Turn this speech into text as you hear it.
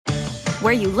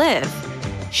where you live,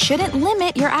 shouldn't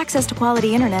limit your access to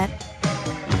quality internet.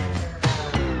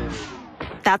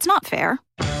 That's not fair.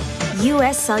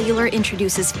 U.S. Cellular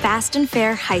introduces fast and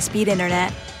fair high-speed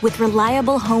internet. With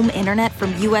reliable home internet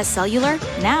from U.S. Cellular,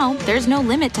 now there's no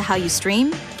limit to how you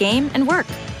stream, game, and work.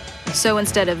 So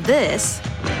instead of this,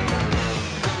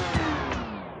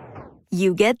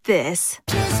 you get this.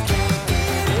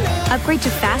 Upgrade to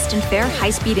fast and fair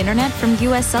high-speed internet from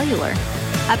U.S. Cellular.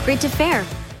 Upgrade to fair.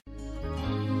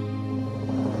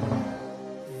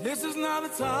 This is not the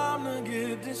time to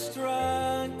get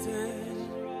distracted.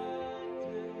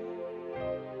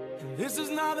 And this is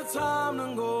not the time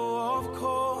to go off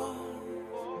course.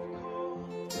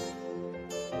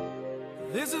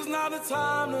 This is not the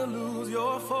time to lose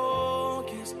your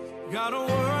focus. Got a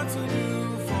work to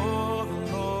do for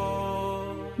the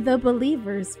Lord. The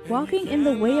Believers Walking in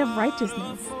the Way of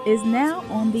Righteousness is now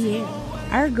on the air.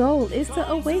 Our goal is to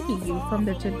awaken you from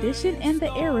the tradition and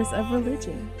the errors of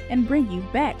religion and bring you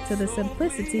back to the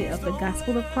simplicity of the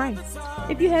gospel of Christ.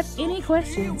 If you have any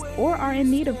questions or are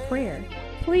in need of prayer,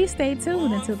 please stay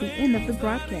tuned until the end of the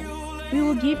broadcast. We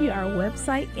will give you our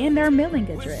website and our mailing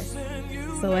address.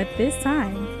 So at this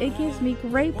time, it gives me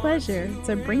great pleasure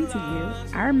to bring to you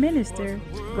our minister,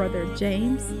 Brother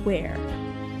James Ware.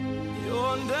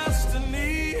 Your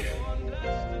destiny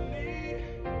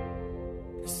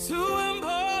is too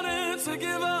important to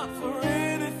give up for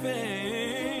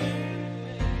anything.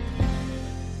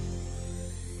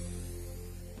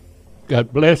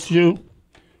 God bless you.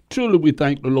 Truly, we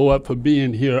thank the Lord for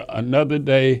being here another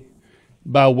day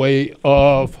by way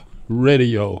of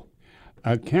radio.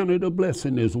 I count it a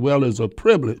blessing as well as a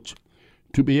privilege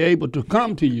to be able to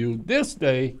come to you this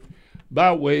day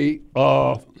by way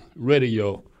of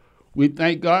radio. We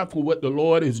thank God for what the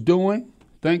Lord is doing.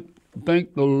 Thank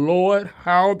the Lord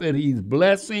how that he's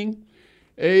blessing.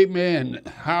 Amen.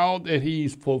 How that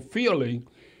he's fulfilling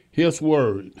his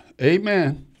word.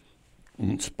 Amen.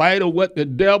 In spite of what the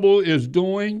devil is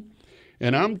doing,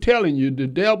 and I'm telling you, the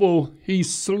devil,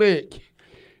 he's slick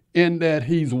in that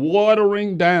he's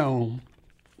watering down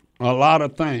a lot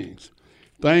of things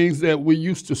that we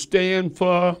used to stand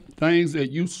for, things that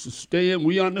used to stand.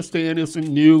 We understand it's a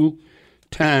new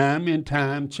time, and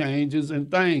time changes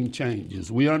and thing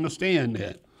changes. We understand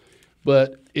that.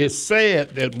 But it's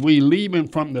sad that we leaving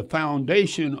from the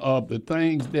foundation of the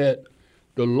things that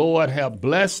the Lord have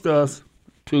blessed us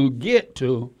to get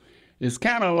to. It's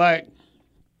kind of like,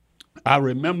 I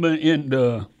remember in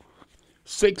the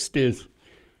 60s,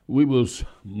 we was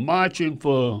marching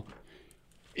for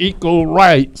equal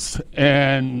rights,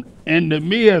 and in the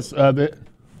midst of it,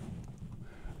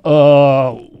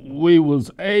 we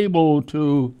was able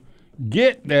to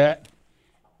get that,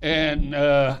 and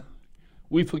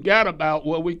we forgot about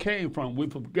where we came from. We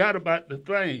forgot about the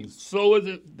things. So is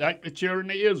it like the children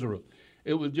of Israel.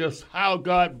 It was just how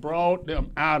God brought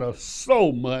them out of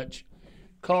so much,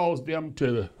 caused them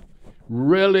to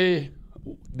really,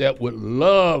 that would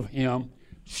love him,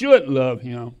 should love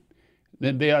him,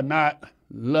 then they are not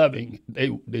loving.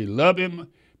 They love him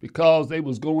because they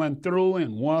was going through,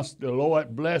 and once the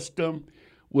Lord blessed them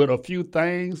with a few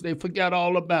things, they forgot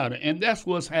all about it. And that's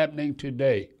what's happening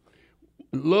today.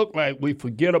 Look like we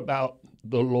forget about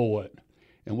the Lord.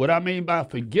 And what I mean by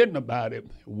forgetting about it,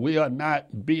 we are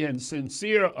not being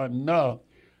sincere enough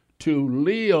to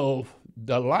live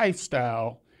the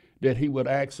lifestyle that he would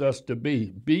ask us to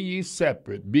be. Be ye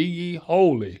separate, be ye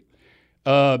holy,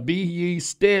 be ye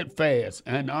steadfast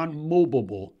and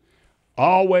unmovable,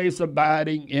 always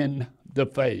abiding in the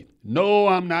faith. No,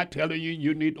 I'm not telling you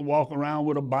you need to walk around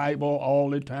with a Bible all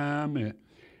the time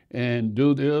and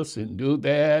do this and do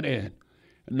that. And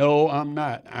no, I'm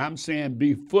not. I'm saying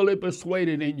be fully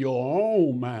persuaded in your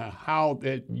own mind how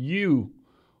that you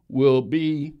will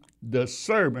be the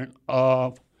servant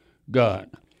of God.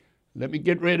 Let me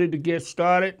get ready to get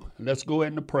started. Let's go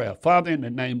into prayer. Father, in the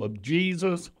name of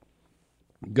Jesus,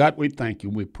 God, we thank you.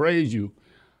 We praise you.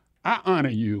 I honor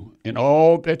you in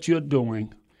all that you're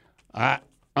doing. I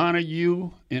honor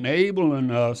you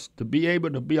enabling us to be able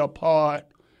to be a part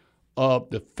of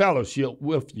the fellowship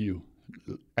with you.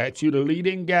 Ask you to lead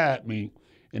and guide me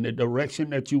in the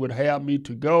direction that you would have me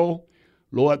to go.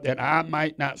 Lord, that I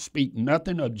might not speak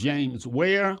nothing of James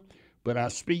Ware, but I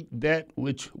speak that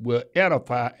which will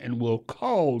edify and will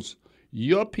cause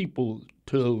your people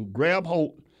to grab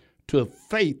hold to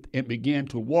faith and begin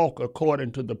to walk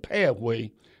according to the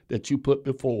pathway that you put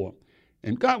before.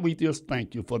 And God, we just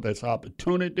thank you for this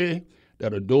opportunity,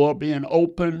 that a door being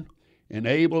open,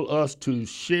 enable us to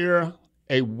share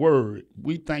a word.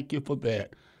 We thank you for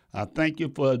that. I thank you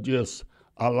for just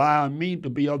allowing me to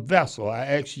be a vessel. I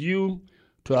ask you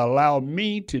to to allow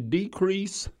me to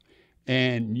decrease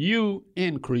and you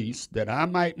increase, that I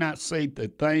might not say the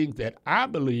things that I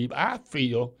believe, I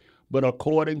feel, but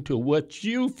according to what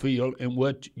you feel and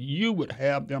what you would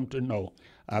have them to know.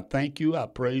 I thank you, I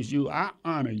praise you, I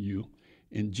honor you.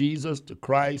 In Jesus the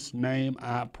Christ's name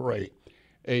I pray.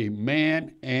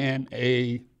 Amen and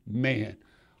amen.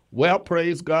 Well,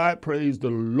 praise God, praise the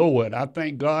Lord. I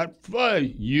thank God for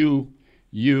you,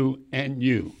 and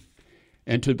you.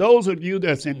 And to those of you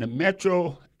that's in the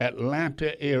metro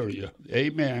Atlanta area,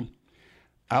 amen,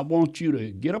 I want you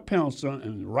to get a pencil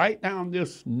and write down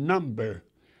this number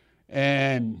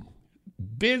and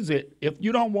visit. If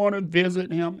you don't want to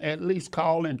visit him, at least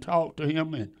call and talk to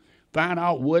him and find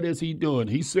out what is he doing.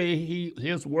 He said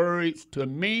his words to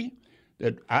me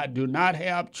that I do not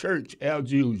have church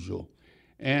as usual.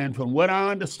 And from what I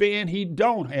understand, he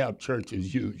don't have church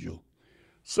as usual.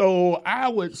 So I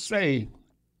would say,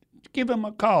 give him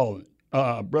a call,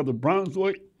 Brother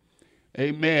Brunswick.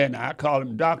 Amen. I call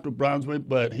him Dr. Brunswick,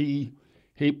 but he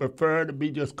preferred to be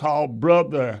just called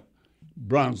Brother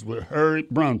Brunswick, Harry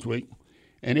Brunswick.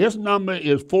 And his number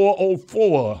is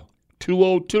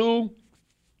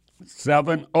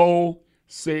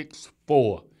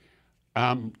 404-202-7064.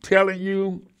 I'm telling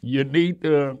you, you need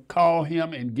to call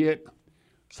him and get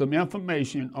some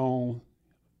information on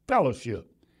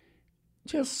fellowship.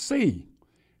 Just see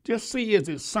is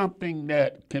it something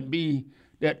that can be,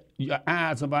 that your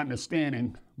eyes of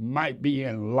understanding might be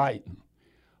enlightened.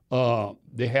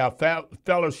 They have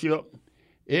fellowship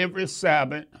every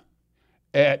Sabbath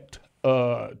at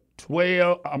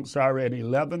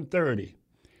 11:30.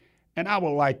 And I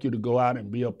would like you to go out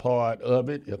and be a part of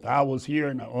it. If I was here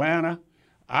in Atlanta,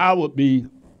 I would be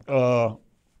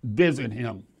visiting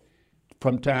him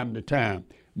from time to time.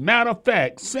 Matter of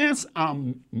fact, since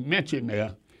I'm mentioned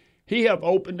there, he have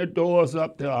opened the doors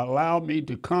up to allow me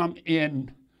to come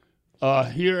in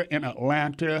here in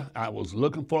Atlanta. I was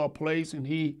looking for a place, and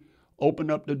he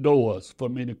opened up the doors for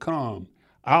me to come.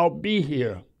 I'll be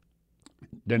here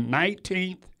the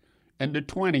 19th and the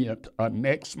 20th of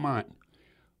next month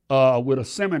with a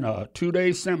seminar,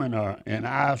 2-day seminar, and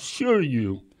I assure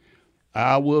you,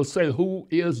 I will say, who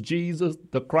is Jesus,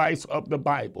 the Christ of the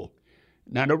Bible?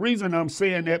 Now, the reason I'm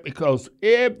saying that, because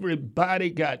everybody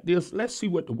got this. Let's see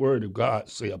what the Word of God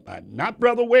say about it. Not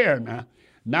Brother Ware now.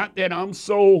 Not that I'm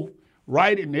so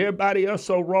right and everybody else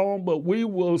so wrong, but we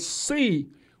will see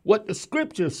what the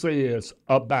Scripture says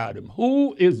about him.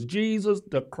 Who is Jesus,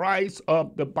 the Christ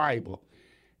of the Bible?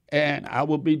 And I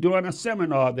will be doing a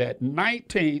seminar that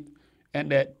 19th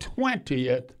and that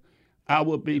 20th. I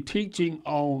will be teaching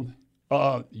on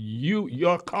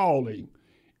your calling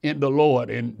in the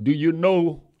Lord. And do you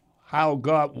know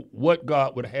what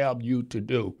God would have you to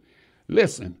do?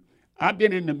 Listen, I've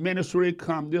been in the ministry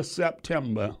come this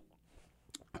September,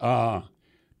 the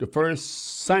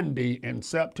first Sunday in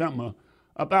September,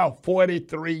 about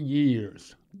 43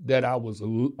 years that I was a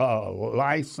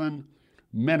licensed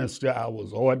minister. I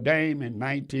was ordained in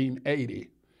 1980.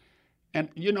 And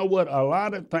you know what? A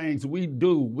lot of things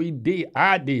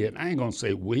I did. I ain't going to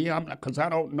say we, I'm not, because I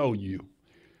don't know you.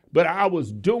 But I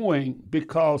was doing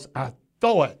because I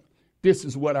thought this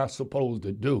is what I'm supposed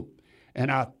to do.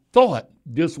 And I thought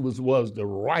this was the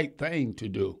right thing to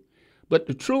do. But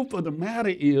the truth of the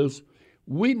matter is,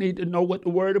 we need to know what the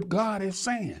Word of God is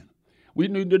saying. We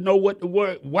need to know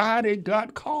why did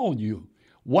God call you?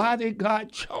 Why did God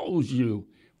chose you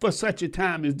for such a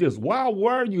time as this? Why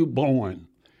were you born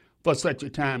for such a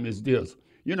time as this?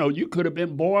 You know, you could have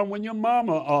been born when your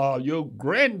mama or your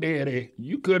granddaddy,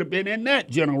 you could have been in that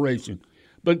generation.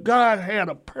 But God had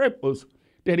a purpose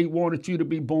that he wanted you to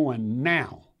be born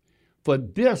now for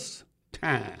this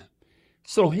time.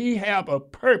 So he have a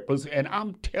purpose, and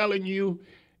I'm telling you,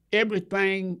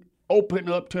 everything opened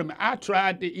up to me. I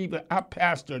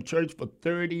pastored a church for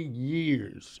 30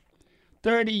 years.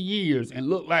 30 years, and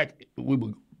looked like we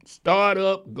would start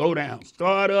up, go down,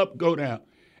 start up, go down.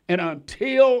 And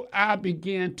until I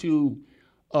began to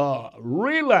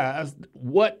realize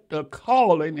what the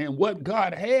calling and what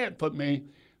God had for me,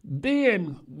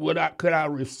 then could I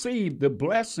receive the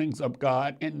blessings of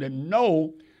God and to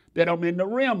know that I'm in the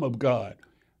realm of God.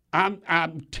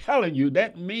 I'm telling you,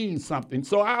 that means something.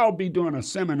 So I'll be doing a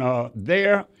seminar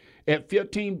there at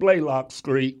 15 Blaylock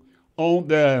Street on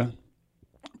the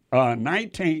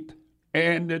 19th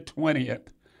and the 20th.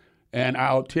 And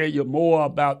I'll tell you more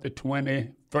about the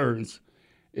 21st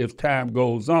if time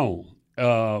goes on.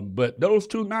 But those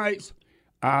 2 nights,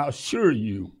 I assure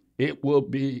you, it will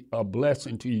be a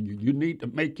blessing to you. You need to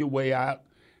make your way out.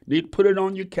 You need to put it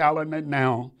on your calendar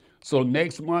now. So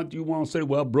next month you won't say,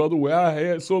 well, brother, I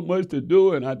had so much to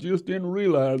do and I just didn't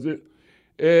realize it.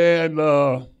 And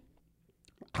I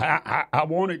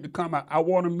wanted to come out. I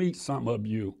want to meet some of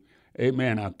you.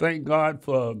 Amen. I thank God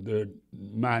for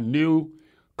my new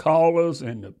callers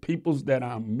and the peoples that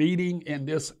I'm meeting in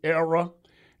this era.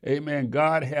 Amen.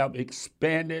 God have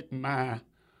expanded my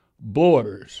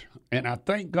borders, and I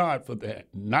thank God for that.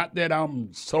 Not that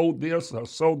I'm so this or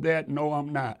so that. No, I'm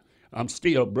not. I'm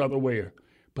still Brother Ware.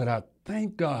 But I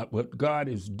thank God what God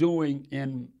is doing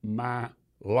in my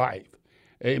life.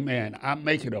 Amen. I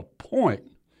make it a point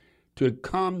to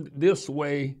come this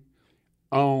way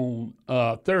on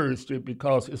Thursday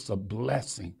because it's a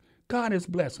blessing. God is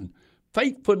blessing.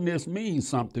 Faithfulness means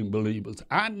something, believers.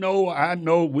 I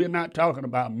know we're not talking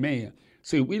about man.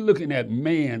 See, we're looking at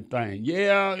man thing.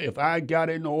 Yeah, if I got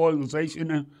in the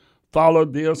organization and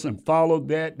followed this and followed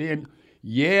that, then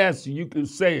yes, you can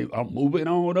say I'm moving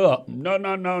on up.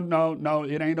 No.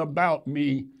 It ain't about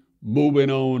me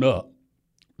moving on up.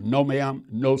 No, ma'am.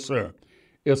 No, sir.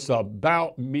 It's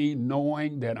about me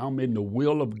knowing that I'm in the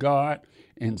will of God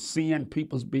and seeing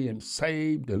people's being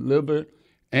saved, delivered,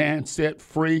 and set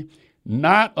free.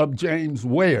 Not of James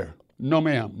Ware. No,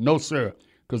 ma'am. No, sir.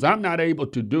 Because I'm not able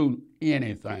to do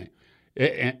anything.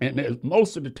 And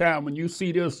most of the time when you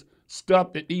see this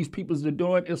stuff that these peoples are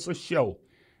doing, it's a show.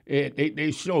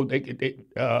 They show.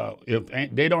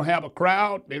 If they don't have a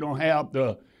crowd, they don't have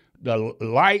the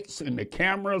lights and the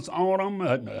cameras on them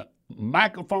and the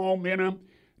microphone in them,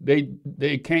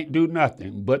 they can't do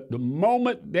nothing. But the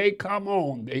moment they come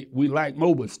on, we like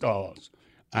movie stars.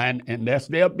 And that's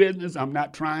their business. I'm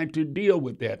not trying to deal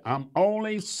with that. I'm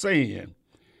only saying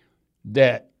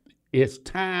that it's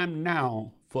time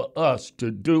now for us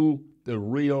to do the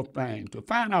real thing, to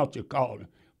find out your calling,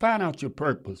 find out your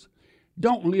purpose.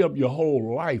 Don't live your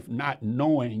whole life not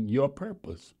knowing your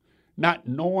purpose, not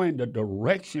knowing the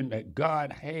direction that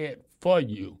God had for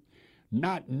you,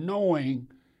 not knowing.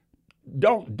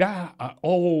 Don't die an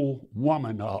old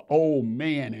woman or old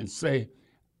man and say,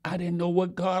 I didn't know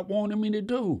what God wanted me to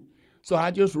do. So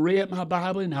I just read my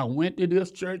Bible and I went to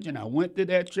this church and I went to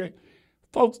that church.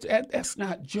 Folks, that's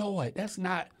not joy. That's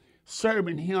not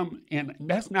serving him, and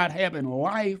that's not having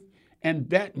life and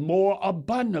that more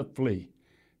abundantly.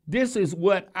 This is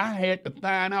what I had to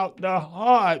find out the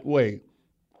hard way.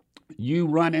 You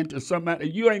run into somebody,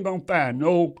 you ain't going to find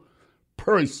no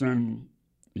person,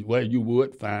 well, you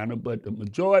would find them, but the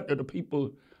majority of the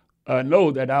people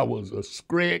know that I was a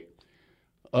script.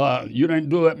 You didn't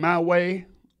do it my way.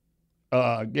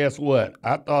 Guess what?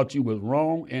 I thought you was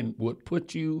wrong and would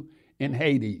put you in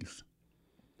Hades.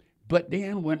 But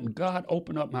then when God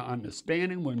opened up my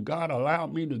understanding, when God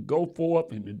allowed me to go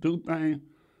forth and to do things,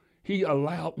 he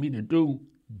allowed me to do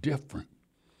different.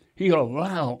 He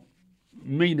allowed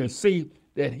me to see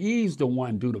that he's the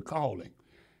one do the calling.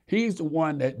 He's the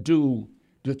one that do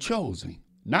the choosing,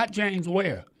 not James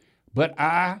Ware, but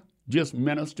I just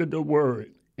minister the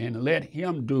word and let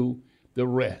him do the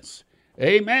rest.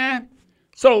 Amen.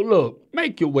 So look,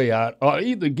 make your way out or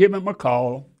either give him a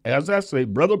call. As I say,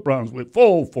 Brother Brunswick,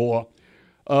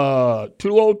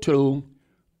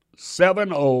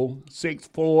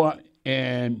 404-202-7064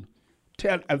 and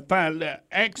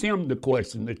ask him the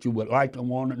question that you would like to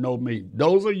want to know me.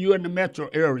 Those of you in the metro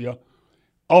area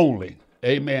only.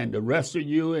 Amen. The rest of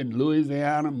you in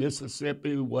Louisiana,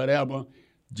 Mississippi, whatever,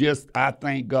 I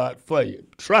thank God for you.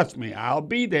 Trust me, I'll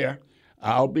be there.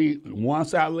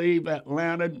 Once I leave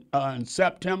Atlanta in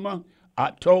September,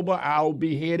 October, I'll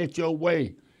be headed your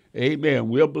way. Amen.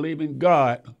 We're believing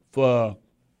God for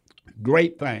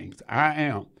great things.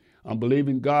 I'm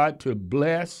believing God to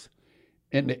bless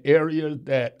in the areas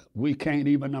that we can't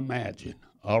even imagine.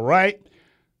 All right?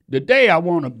 Today I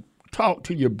want to talk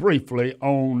to you briefly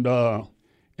on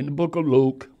in the book of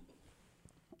Luke,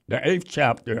 the 8th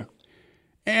chapter,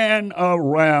 and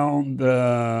around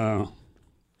I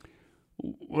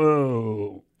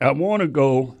want to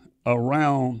go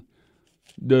around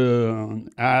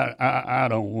I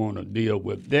don't want to deal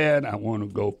with that. I want to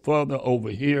go further over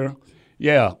here.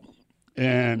 Yeah,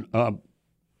 and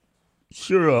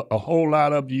sure a whole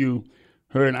lot of you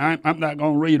heard. I'm not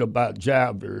going to read about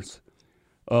Jairus.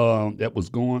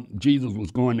 Jesus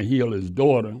was going to heal his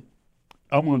daughter.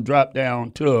 I'm going to drop down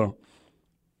to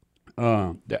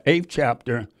the 8th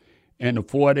chapter and the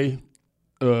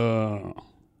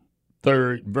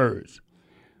 43rd verse.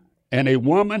 And a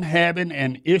woman having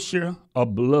an issue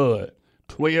of blood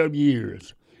 12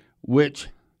 years, which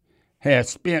had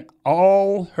spent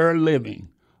all her living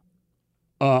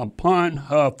upon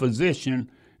her physician,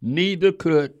 neither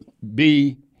could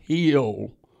be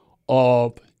healed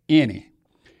of any,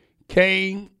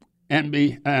 came and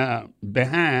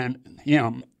behind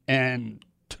him and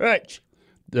touched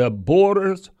the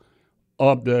borders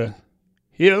of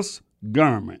his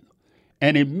garment,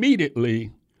 and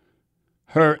immediately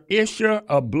her issue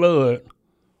of blood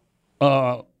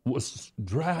was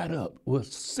dried up,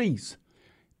 was ceased.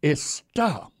 It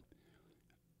stopped.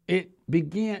 It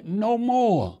began no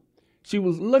more. She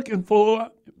was looking for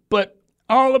it, but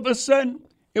all of a sudden,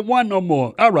 it wasn't no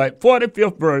more. All right,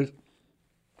 45th verse.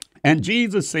 And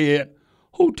Jesus said,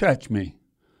 who touched me?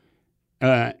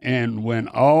 And when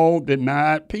all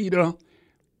denied Peter,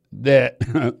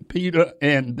 that Peter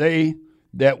and they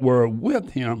that were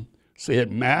with him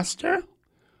said, Master,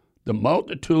 the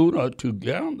multitude are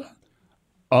together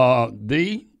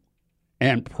thee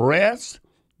and press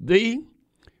thee,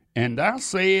 and thou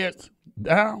sayest,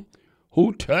 thou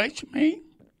who touched me?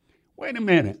 Wait a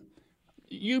minute.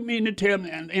 You mean to tell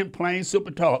me, in plain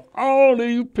simple talk, all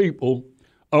these people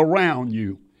around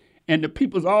you, and the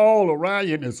people's all around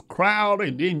you in this crowd,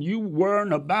 and then you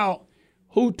worrying about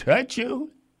who touched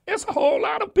you? It's a whole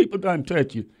lot of people done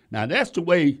touch you. Now, that's the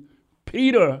way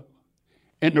Peter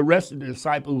and the rest of the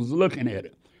disciples was looking at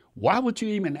it. Why would you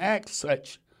even ask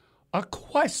such a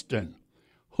question?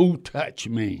 Who touched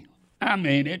me? I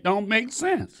mean, it don't make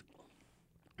sense.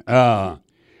 But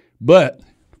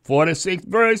 46th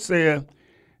verse says,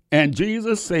 and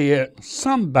Jesus said,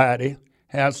 somebody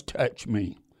has touched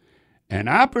me, and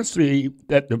I perceive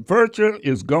that the virtue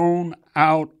is gone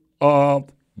out of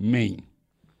me.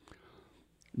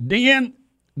 Then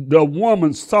the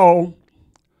woman saw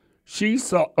she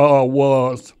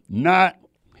was not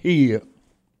here,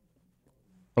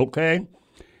 okay,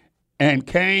 and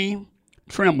came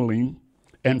trembling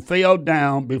and fell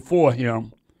down before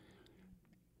him,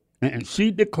 and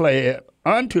she declared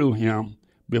unto him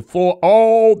before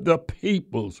all the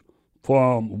peoples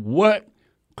from what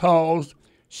cause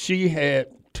she had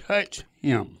touched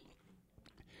him,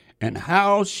 and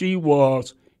how she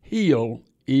was healed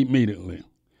immediately.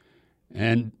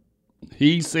 And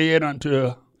he said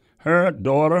unto her,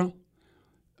 daughter,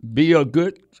 be of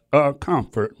good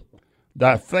comfort.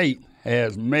 Thy faith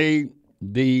has made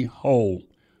thee whole.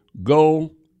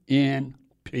 Go in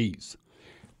peace.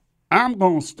 I'm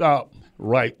going to stop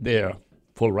right there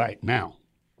for right now.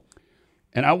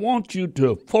 And I want you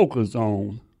to focus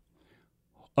on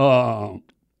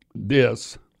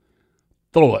this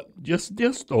thought, just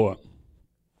this thought.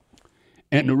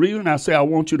 And the reason I say I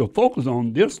want you to focus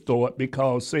on this thought,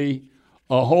 because, see,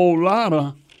 a whole lot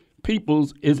of people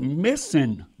is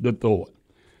missing the thought.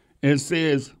 It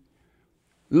says,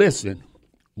 listen,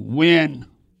 when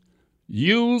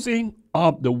using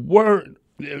of the word,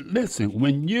 listen,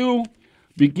 when you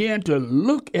begin to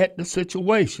look at the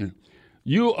situation,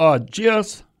 you are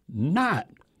just not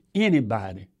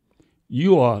anybody.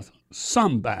 You are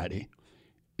somebody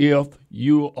if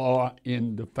you are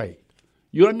in the faith.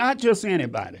 You're not just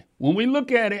anybody. When we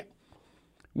look at it,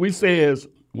 we says,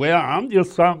 well, I'm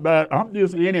just somebody, I'm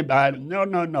just anybody.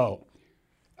 No.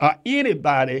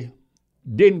 Anybody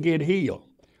didn't get healed.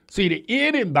 See, the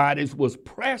anybody's was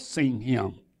pressing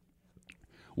him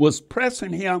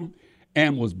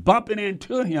and was bumping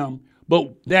into him,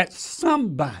 but that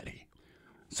somebody.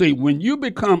 See, when you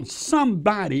become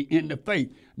somebody in the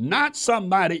faith, not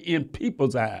somebody in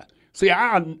people's eyes. See,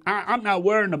 I'm not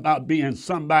worrying about being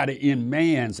somebody in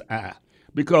man's eye,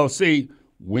 because, see,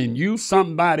 when you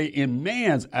somebody in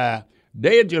man's eye,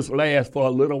 they just last for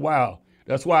a little while.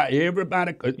 That's why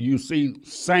everybody, you see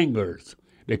singers,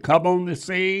 they come on the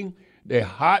scene, they're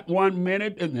hot 1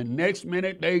 minute, and the next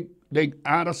minute they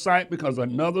out of sight because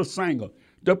another singer.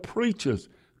 The preachers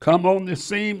come on the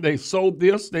scene, they sow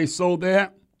this, they sow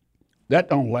that. That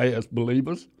don't last,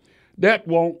 believers. That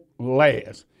won't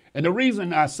last. And the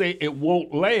reason I say it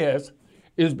won't last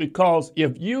is because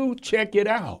if you check it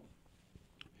out,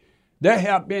 there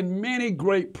have been many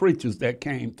great preachers that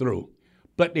came through,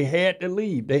 but they had to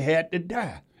leave. They had to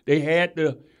die.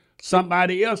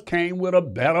 Somebody else came with a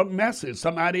better message.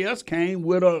 Somebody else came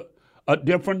with a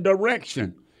different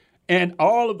direction. And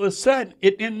all of a sudden,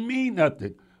 it didn't mean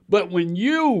nothing. But when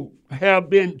you have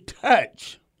been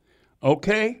touched,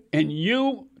 okay, and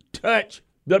you touch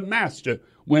the master,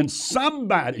 when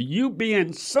somebody, you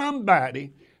being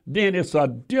somebody, then it's a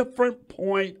different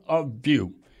point of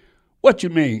view. What you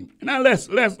mean? Now let's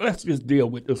just deal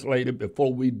with this later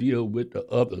before we deal with the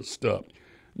other stuff.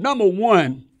 Number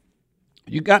one,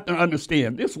 you got to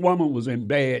understand this woman was in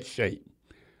bad shape.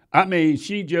 I mean,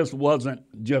 she just wasn't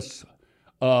just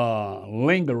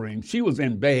lingering. She was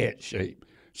in bad shape.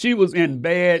 She was in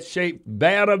bad shape,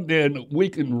 better than we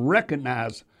can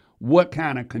recognize what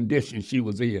kind of condition she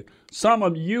was in. Some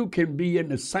of you can be in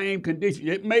the same condition.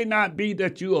 It may not be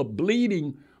that you are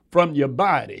bleeding from your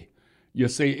body. You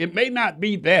see, it may not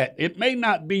be that. It may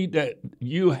not be that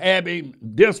you having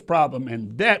this problem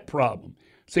and that problem.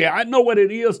 See, I know what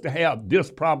it is to have this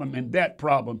problem and that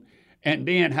problem and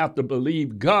then have to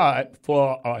believe God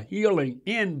for a healing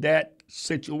in that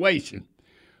situation.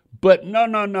 But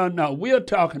no. We're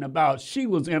talking about she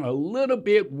was in a little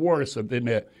bit worse than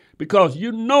that. Because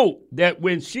you know that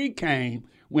when she came,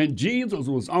 when Jesus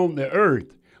was on the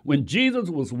earth, when Jesus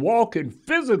was walking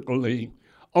physically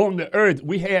on the earth,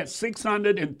 we had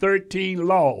 613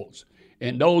 laws.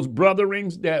 And those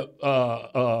brethrens that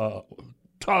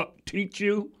teach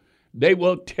you, they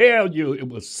will tell you it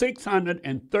was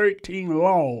 613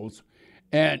 laws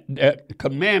and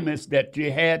commandments that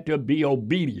you had to be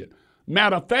obedient.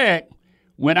 Matter of fact,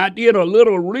 when I did a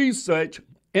little research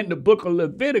in the book of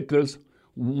Leviticus,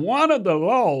 one of the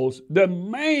laws, the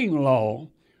main law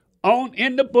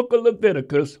in the book of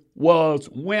Leviticus was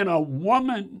when a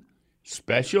woman,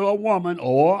 especially a woman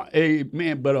or a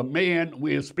man, but a man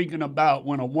we're speaking about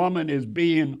when a woman is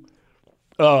being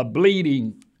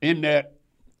bleeding in that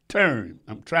term.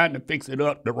 I'm trying to fix it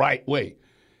up the right way.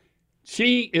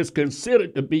 She is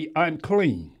considered to be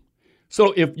unclean.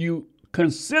 So if you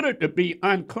considered to be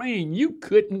unclean, you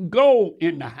couldn't go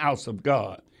in the house of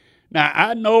God. Now,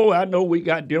 I know we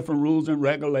got different rules and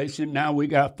regulations. Now we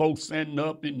got folks standing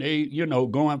up and they,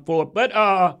 going forward.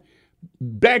 But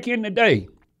back in the day,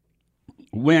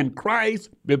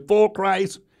 before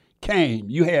Christ came,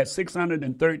 you had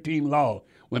 613 laws.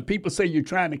 When people say you're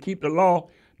trying to keep the law,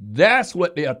 that's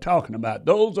what they are talking about.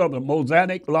 Those are the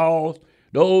Mosaic laws.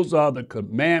 Those are the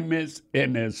commandments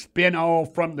and the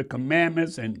spin-off from the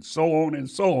commandments and so on and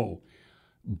so on.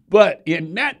 But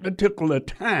in that particular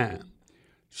time,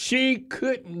 she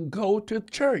couldn't go to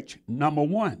church, number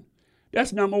one.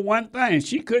 That's number one thing.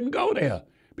 She couldn't go there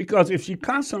because if she's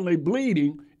constantly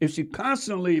bleeding, if she's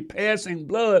constantly passing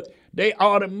blood, they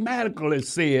automatically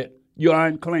said you're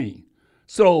unclean.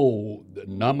 So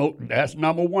that's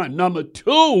number one. Number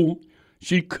two,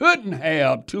 she couldn't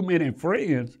have too many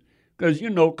friends because,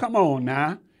 come on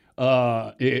now.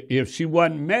 If she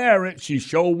wasn't married, she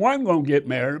sure wasn't going to get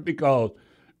married because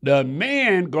the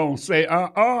man going to say,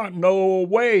 no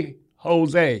way,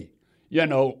 Jose.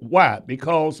 Why?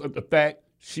 Because of the fact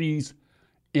she's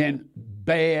in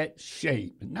bad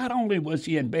shape. Not only was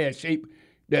she in bad shape,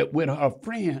 that with her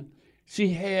friend,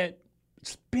 she had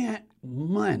spent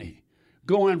money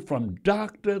going from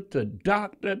doctor to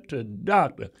doctor to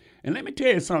doctor. And let me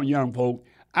tell you something, young folks.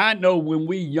 I know when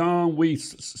we young, we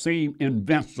seem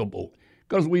invincible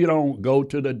because we don't go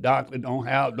to the doctor,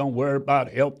 don't worry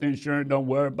about health insurance, don't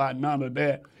worry about none of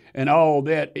that and all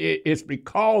that. It's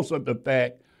because of the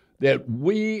fact that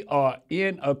we are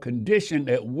in a condition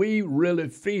that we really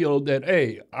feel that,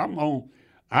 hey,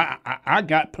 I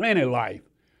got plenty of life,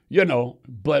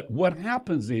 But what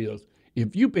happens is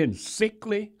if you've been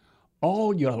sickly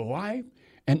all your life,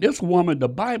 and this woman, the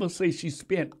Bible says she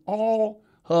spent all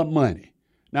her money.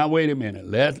 Now, wait a minute.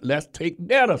 Let's take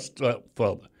that a step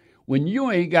further. When you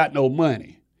ain't got no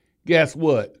money, guess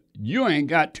what? You ain't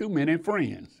got too many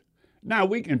friends. Now,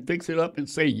 we can fix it up and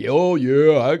say, oh,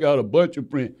 yeah, I got a bunch of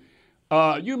friends.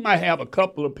 You might have a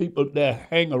couple of people that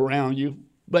hang around you,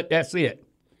 but that's it.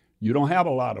 You don't have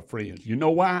a lot of friends. You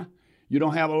know why? You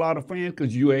don't have a lot of friends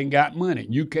because you ain't got money.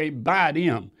 You can't buy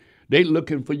them. They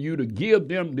looking for you to give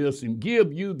them this and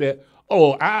give you that.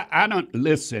 Oh, I don't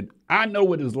listen. I know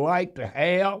what it's like to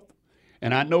have,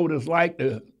 and I know what it's like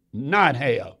to not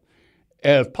have.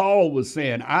 As Paul was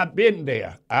saying, I've been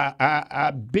there.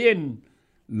 I've been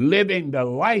living the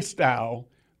lifestyle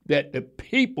that the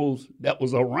peoples that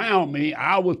was around me,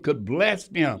 could bless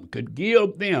them, could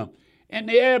give them. And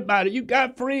everybody, you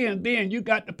got friends then, you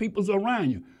got the peoples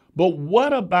around you. But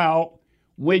what about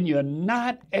when you're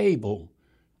not able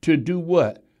to do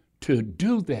what? To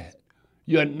do that.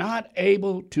 You're not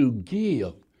able to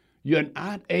give. You're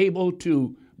not able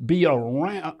to be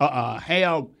around,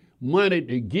 have money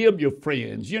to give your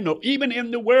friends. Even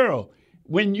in the world,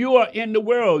 when you are in the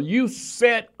world, you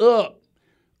set up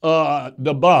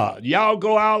the bar. Y'all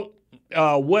go out,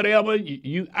 whatever,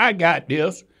 I got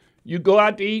this. You go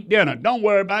out to eat dinner. Don't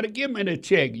worry about it. Give me the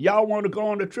check. Y'all want to go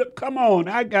on the trip? Come on,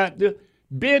 I got this.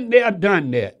 Been there, done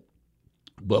that.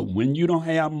 But when you don't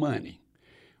have money,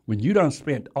 when you done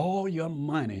spent all your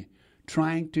money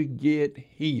trying to get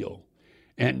healed,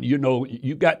 and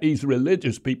you got these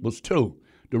religious peoples too.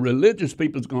 The religious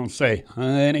people's going to say,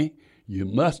 honey, you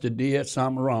must have did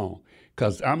something wrong.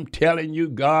 Because I'm telling you,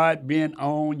 God been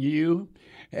on you,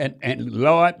 and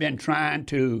Lord been trying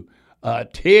to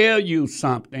tell you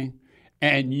something,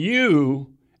 and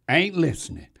you ain't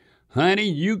listening. Honey,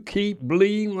 you keep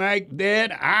bleeding like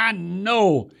that. I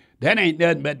know That ain't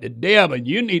nothing but the devil.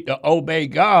 You need to obey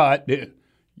God.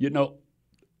 You know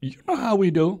how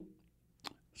we do.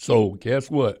 So guess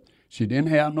what? She didn't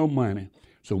have no money.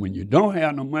 So when you don't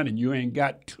have no money, you ain't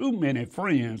got too many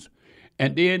friends.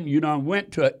 And then you done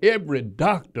went to every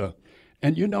doctor.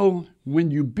 And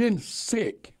when you've been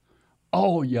sick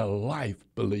all your life,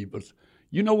 believers,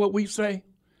 you know what we say?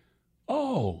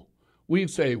 Oh, we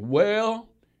say, well,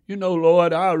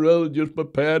 Lord, I'd rather just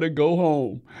prepare to go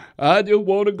home. I just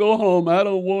want to go home. I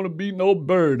don't want to be no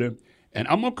burden. And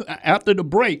after the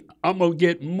break, I'm going to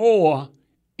get more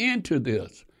into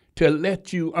this to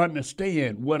let you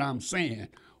understand what I'm saying.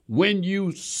 When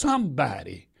you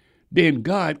somebody, then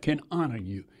God can honor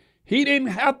you. He didn't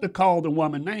have to call the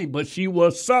woman name, but she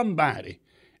was somebody.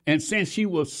 And since she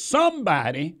was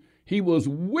somebody, he was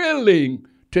willing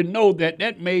to know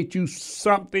that made you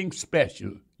something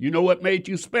special. You know what made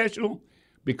you special?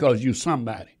 Because you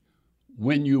somebody.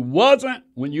 When you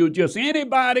were just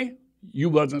anybody, you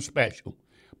wasn't special.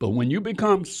 But when you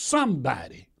become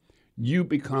somebody, you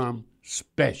become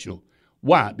special.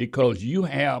 Why? Because you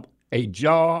have a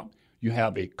job, you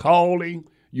have a calling,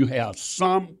 you have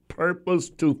some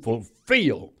purpose to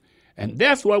fulfill. And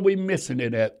that's what we're missing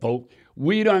it at, folks.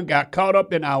 We done got caught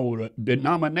up in our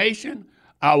denomination,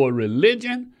 our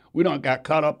religion. We done got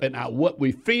caught up in what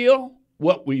we feel,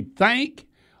 what we think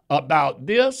about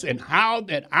this, and how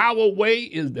that our way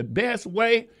is the best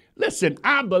way. Listen,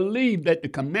 I believe that the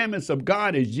commandments of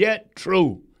God is yet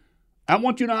true. I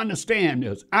want you to understand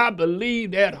this. I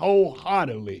believe that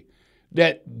wholeheartedly,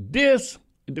 that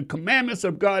the commandments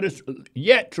of God is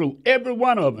yet true. Every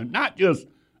one of them, not just,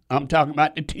 I'm talking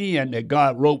about the 10 that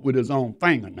God wrote with his own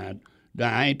finger. Now,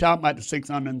 I ain't talking about the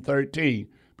 613,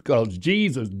 because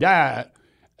Jesus died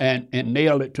and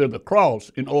nailed it to the cross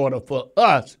in order for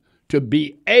us to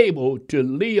be able to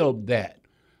live that.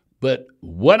 But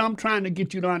what I'm trying to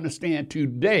get you to understand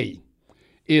today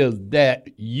is that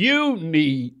you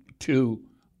need to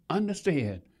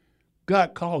understand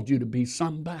God called you to be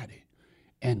somebody.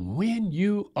 And when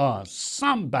you are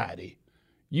somebody,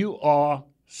 you are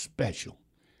special.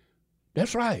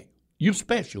 That's right. You're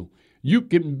special. You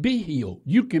can be healed.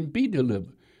 You can be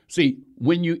delivered. See,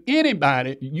 when you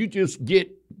anybody, you just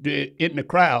get in the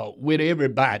crowd with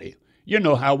everybody. You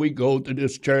know how we go to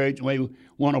this church. We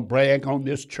want to brag on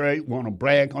this church, want to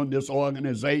brag on this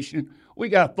organization. We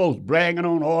got folks bragging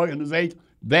on the organization,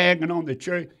 bragging on the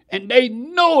church, and they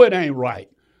know it ain't right.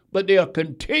 But they'll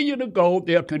continue to go.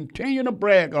 They'll continue to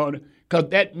brag on it because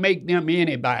that make them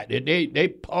anybody. They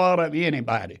part of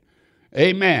anybody.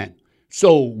 Amen.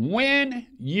 So when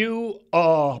you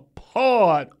are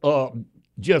part of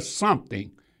just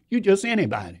something, you just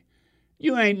anybody.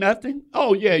 You ain't nothing.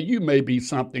 Oh, yeah, you may be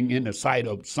something in the sight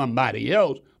of somebody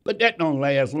else, but that don't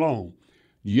last long.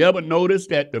 You ever notice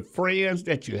that the friends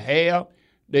that you have,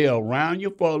 they're around you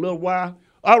for a little while?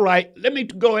 All right, let me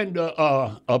go into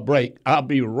a break. I'll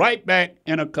be right back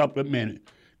in a couple of minutes.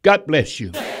 God bless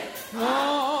you.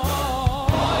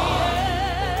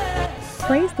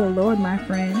 Praise the Lord, my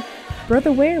friend.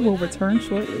 Brother Ware will return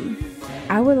shortly.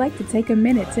 I would like to take a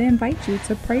minute to invite you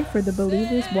to pray for the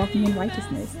believers walking in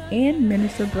righteousness and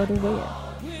minister Brother Ware.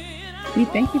 We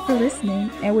thank you for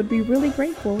listening and would be really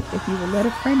grateful if you would let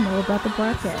a friend know about the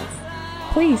broadcast.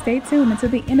 Please stay tuned until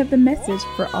the end of the message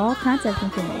for all contact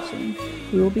information.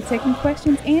 We will be taking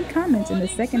questions and comments in the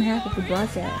second half of the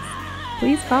broadcast.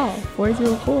 Please call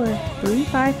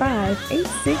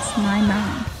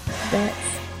 404-355-8699. That's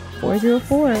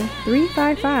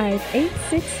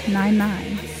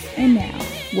 404-355-8699. And now,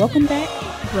 welcome back,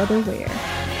 Brother Ware.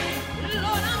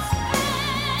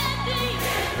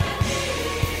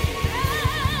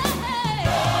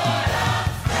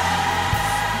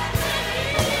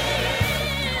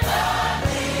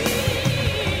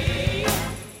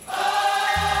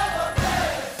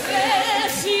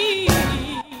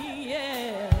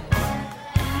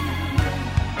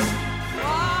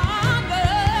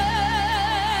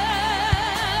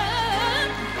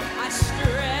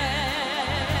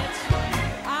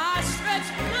 I stretch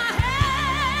my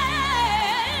hand.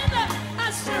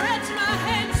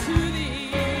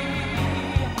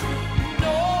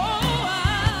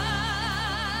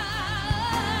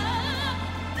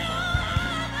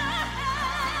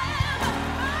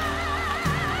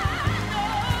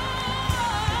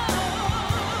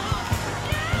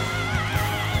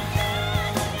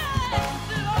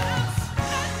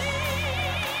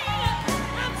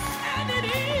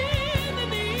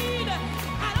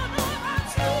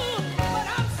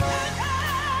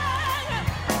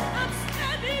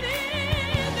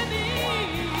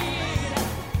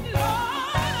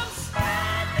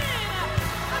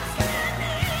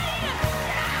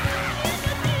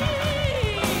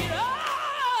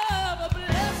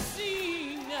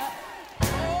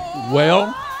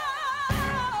 Well,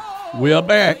 we are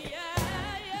back.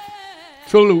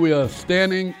 Truly, we are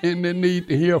standing in the need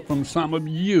to hear from some of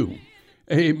you.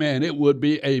 Amen. It would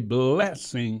be a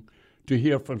blessing to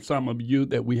hear from some of you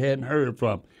that we hadn't heard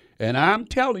from. And I'm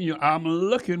telling you, I'm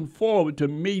looking forward to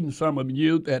meeting some of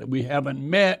you that we haven't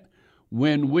met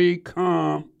when we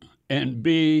come and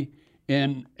be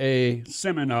in a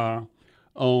seminar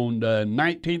on the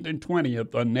 19th and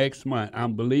 20th of next month.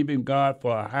 I'm believing God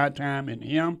for a high time in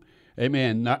Him.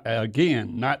 Amen. Not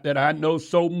that I know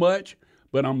so much,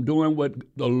 but I'm doing what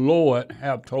the Lord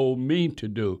have told me to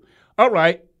do. All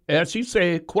right. As He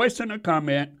said, question or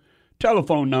comment,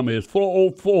 telephone number is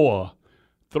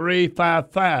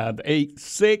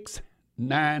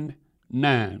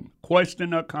 404-355-8699.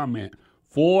 Question or comment,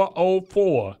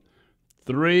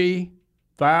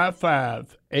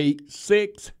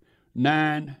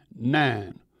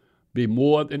 404-355-8699. Be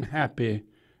more than happy,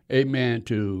 amen,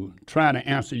 to try to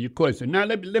answer your question. Now,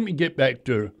 let me get back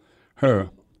to her,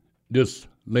 this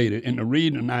lady, and the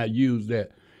reason I use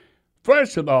that.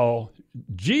 First of all,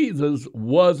 Jesus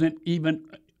wasn't even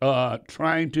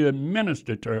trying to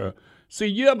minister to her. See,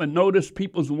 you ever notice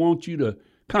people want you to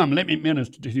come, let me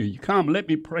minister to you. Come, let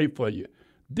me pray for you.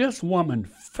 This woman,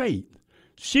 faith,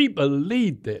 she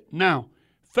believed it. Now,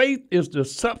 faith is the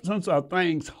substance of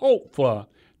things hoped for,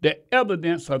 the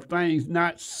evidence of things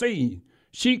not seen.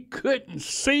 She couldn't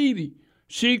see.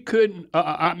 She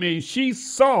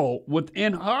saw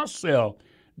within herself.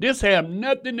 This had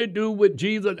nothing to do with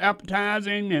Jesus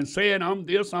appetizing and saying, I'm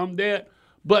this, I'm that,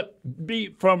 but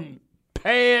be from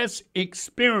past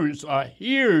experience or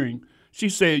hearing. She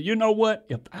said, you know what?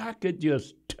 If I could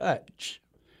just touch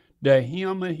the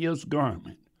hem of His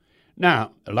garment.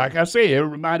 Now, like I said,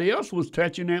 everybody else was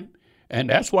touching Him, and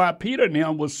that's why Peter and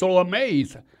them was so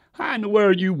amazed. How in the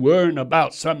world are you worrying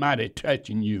about somebody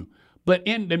touching you? But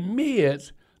in the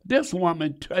midst, this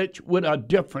woman touched with a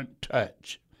different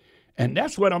touch. And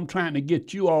that's what I'm trying to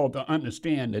get you all to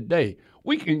understand today.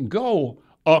 We can go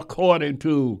according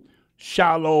to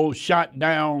shallow, shot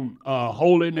down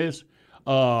holiness,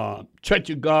 Church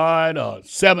of God,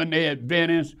 Seventh-day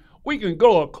Adventists. We can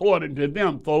go according to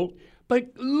them, folks.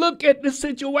 But look at the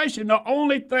situation. The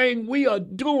only thing we are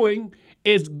doing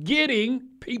is getting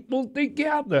people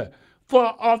together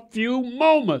for a few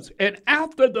moments. And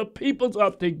after the people are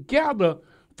together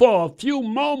for a few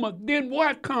moments, then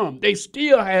what comes? They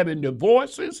still having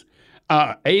divorces.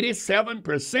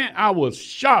 87%. I was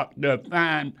shocked to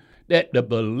find that the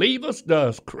believers,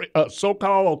 the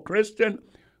so-called Christian,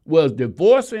 was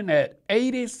divorcing at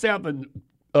 87%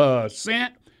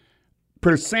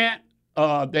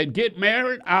 that get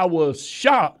married. I was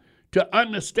shocked to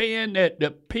understand that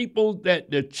the people,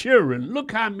 that the children,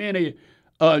 look how many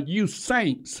you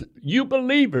saints, you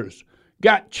believers,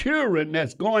 got children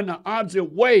that's going the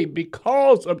opposite way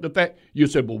because of the fact. You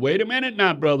said, well, wait a minute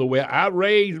now, brother. Well, I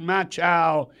raised my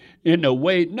child in the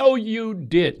way. No, you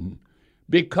didn't.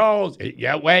 Because,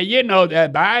 the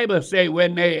Bible say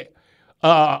when they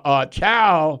a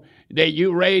child, that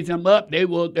you raise them up, they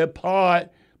will depart,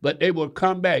 but they will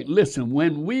come back. Listen,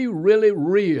 when we really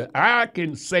rear, I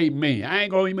can say me, I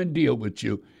ain't going to even deal with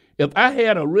you. If I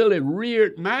had really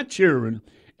reared my children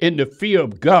in the fear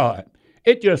of God,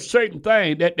 it's just certain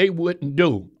things that they wouldn't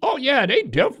do. Oh, yeah, they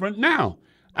different now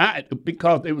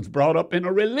because they was brought up in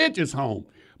a religious home.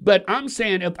 But I'm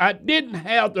saying if I didn't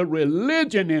have the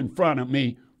religion in front of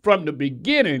me from the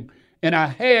beginning and I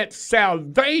had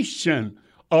salvation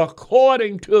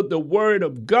according to the Word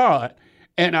of God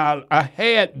and I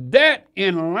had that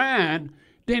in line,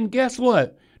 then guess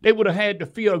what? They would have had the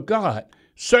fear of God.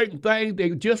 Certain things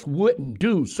they just wouldn't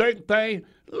do. Certain things,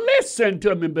 listen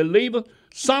to me, believer.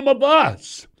 Some of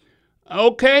us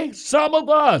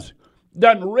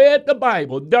done read the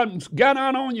Bible, done got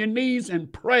out on your knees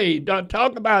and prayed, done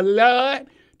talk about, Lord,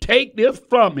 take this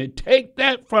from me, take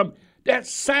that from me. That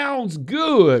sounds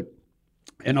good.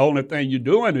 And the only thing you're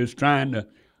doing is trying to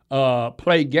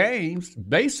play games,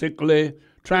 basically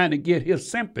trying to get His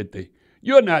sympathy.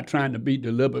 You're not trying to be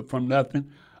delivered from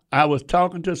nothing. I was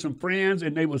talking to some friends,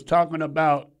 and they was talking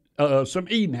about some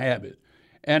eating habits.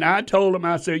 And I told them,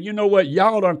 I said, you know what,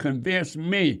 y'all done convinced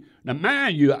me. Now,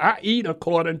 mind you, I eat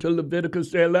according to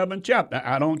Leviticus, the 11th chapter.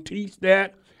 I don't teach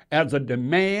that as a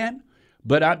demand,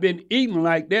 but I've been eating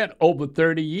like that over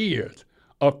 30 years,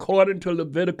 according to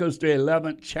Leviticus, the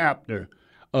 11th chapter.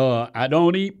 I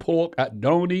don't eat pork, I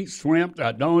don't eat shrimp,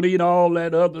 I don't eat all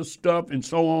that other stuff and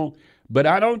so on, but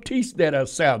I don't teach that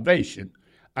as salvation.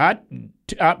 I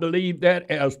believe that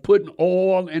as putting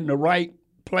oil in the right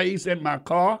place in my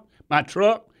car, my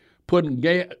truck, putting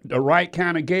the right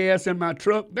kind of gas in my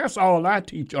truck. That's all I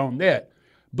teach on that.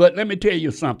 But let me tell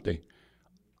you something.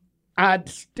 I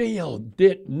still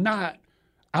did not.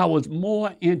 I was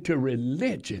more into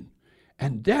religion.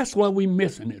 And that's why we're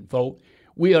missing it, folks.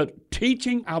 We are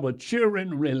teaching our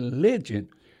children religion,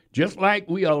 just like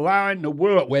we are allowing the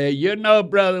world,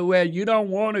 brother, you don't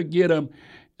want to get them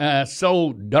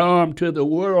so dumb to the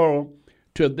world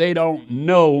till they don't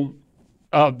know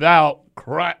about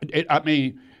Christ.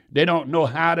 They don't know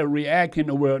how to react in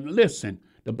the world. Listen,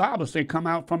 the Bible says, come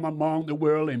out from among the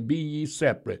world and be ye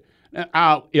separate.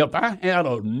 Now, if I had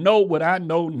to know what I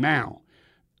know now,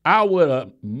 I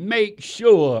would make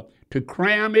sure to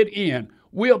cram it in.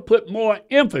 We'll put more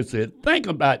emphasis. Think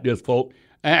about this, folks.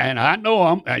 And I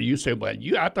know you say,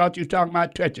 I thought you were talking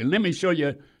about touching. Let me show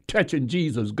you touching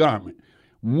Jesus' garment.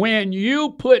 When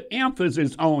you put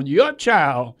emphasis on your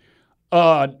child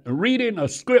reading a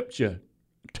scripture,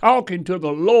 talking to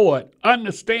the Lord,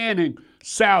 understanding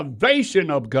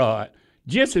salvation of God,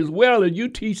 just as well as you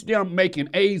teach them making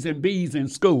A's and B's in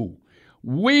school.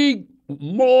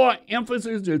 More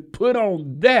emphasis is put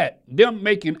on that, them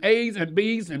making A's and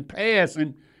B's and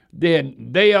passing,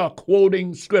 than they are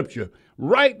quoting scripture.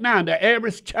 Right now, the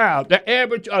average child, the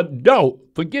average adult,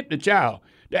 forget the child,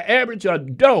 the average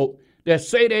adult that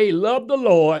say they love the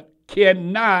Lord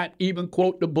cannot even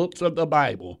quote the books of the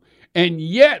Bible. And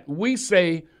yet we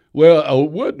say, what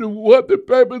the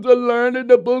purpose of learning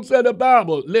the books of the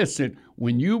Bible? Listen,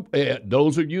 when you,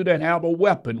 those of you that have a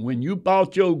weapon, when you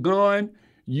bought your gun,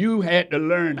 you had to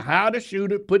learn how to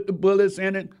shoot it, put the bullets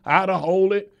in it, how to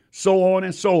hold it, so on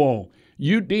and so on.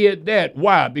 You did that.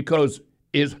 Why? Because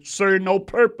it served no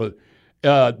purpose.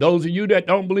 Those of you that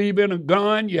don't believe in a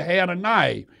gun, you had a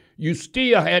knife. You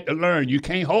still had to learn. You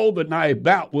can't hold the knife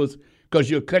backwards because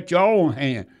you'll cut your own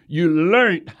hand. You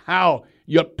learned how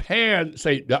your parents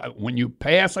say, when you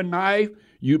pass a knife,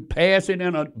 you pass it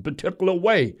in a particular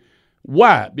way.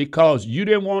 Why? Because you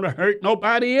didn't want to hurt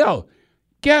nobody else.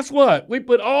 Guess what? We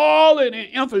put all of the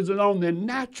emphasis on the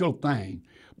natural thing.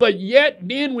 But yet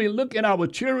then we look at our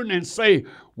children and say,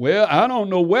 I don't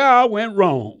know where I went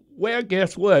wrong. Well,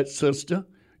 guess what, sister?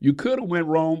 You could have went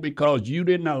wrong because you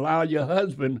didn't allow your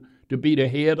husband to be the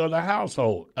head of the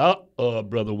household.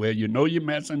 Brother, you're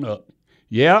messing up.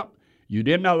 Yeah, you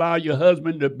didn't allow your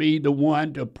husband to be the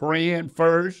one to praying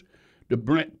first, to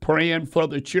praying for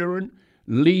the children,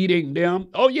 leading them.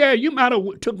 Oh, yeah, you might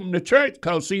have took them to church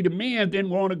because, see, the men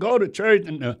didn't want to go to church,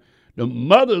 and the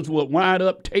mothers would wind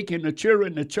up taking the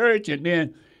children to church, and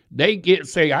then they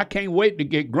say, I can't wait to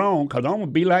get grown because I'm going to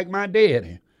be like my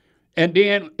daddy. And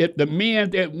then if the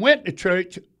men that went to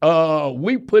church,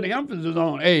 we put emphasis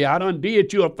on, hey, I done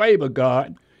did you a favor,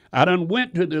 God. I done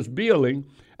went to this building.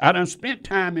 I done spent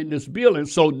time in this building.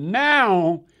 So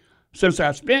now, since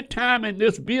I spent time in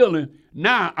this building,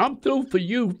 now I'm through for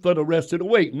you for the rest of the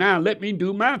week. Now let me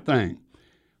do my thing.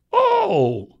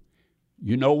 Oh,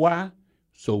 you know why?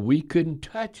 So we couldn't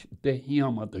touch the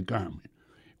hem of the garment.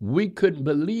 We couldn't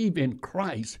believe in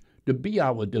Christ to be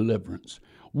our deliverance.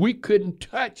 We couldn't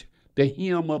touch the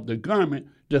hem of the garment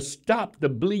to stop the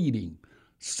bleeding.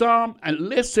 And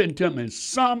listen to me,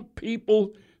 some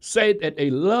people say that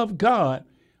they love God,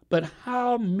 but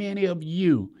how many of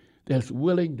you that's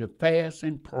willing to fast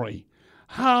and pray?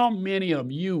 How many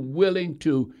of you willing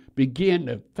to begin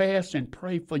to fast and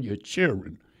pray for your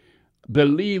children?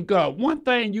 Believe God. One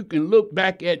thing you can look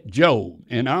back at Job,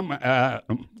 and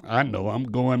I know I'm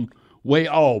going way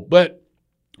off, but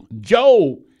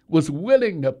Job was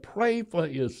willing to pray for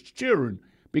his children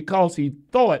because he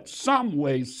thought some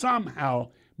way, somehow,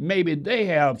 maybe they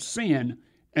have sinned,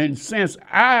 and since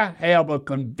I have a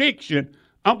conviction,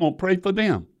 I'm going to pray for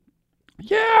them.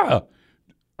 Yeah,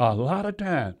 a lot of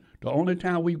times. The only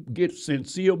time we get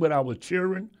sincere with our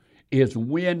children is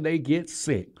when they get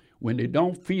sick, when they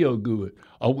don't feel good,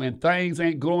 or when things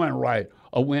ain't going right,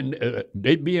 or when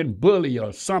they being bullied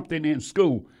or something in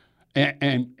school.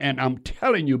 And I'm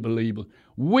telling you, believers,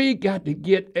 we got to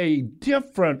get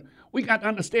we got to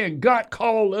understand God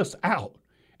called us out.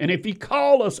 And if he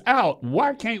called us out,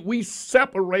 why can't we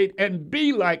separate and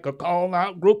be like a called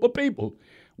out group of people?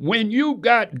 When you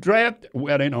got drafted,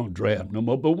 well, they don't draft no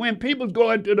more, but when people go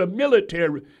into the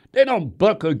military, they don't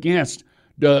buck against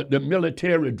the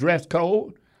military dress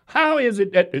code. How is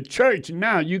it that the church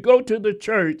now, you go to the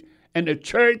church and the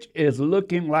church is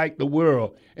looking like the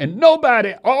world, and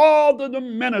all of the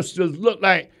ministers look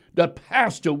like the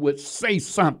pastor would say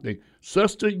something.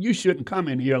 Sister, you shouldn't come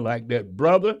in here like that.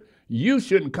 Brother, you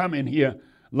shouldn't come in here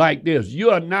like this. You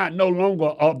are no longer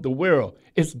of the world.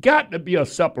 It's got to be a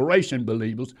separation,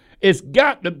 believers. It's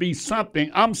got to be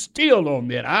something. I'm still on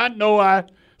that. I know I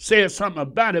said something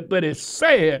about it, but it's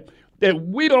sad that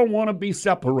we don't want to be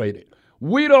separated.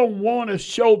 We don't want to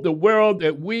show the world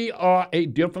that we are a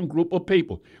different group of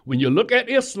people. When you look at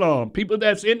Islam, people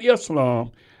that's in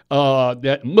Islam,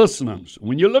 that Muslims,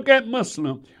 when you look at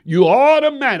Muslim, you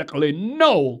automatically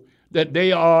know that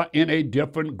they are in a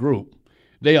different group.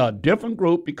 They are a different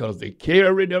group because they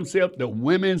carry themselves. The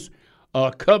women's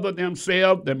cover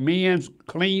themselves. The men's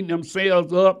clean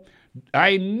themselves up. I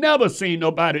ain't never seen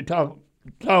nobody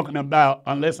talking about,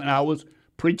 unless I was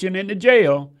preaching in the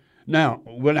jail. Now,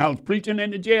 when I was preaching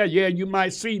in the jail, yeah, you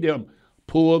might see them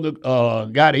pull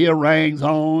got earrings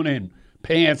on and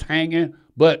pants hanging,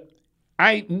 but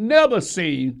I ain't never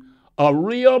seen a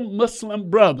real Muslim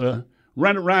brother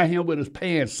run around here with his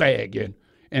pants sagging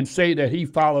and say that he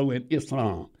following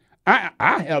Islam. I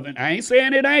haven't. I ain't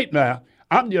saying it ain't now.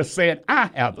 I'm just saying I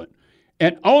haven't.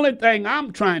 And only thing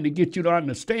I'm trying to get you to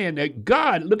understand that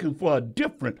God looking for a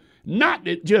different, not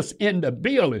that just in the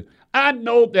building. I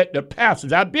know that the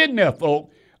pastors, I've been there,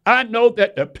 folks. I know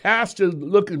that the pastors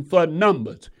looking for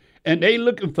numbers. And they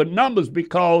looking for numbers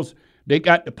because they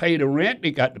got to pay the rent,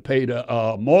 they got to pay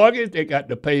the mortgage, they got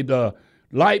to pay the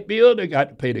light bill, they got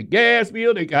to pay the gas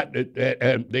bill, they got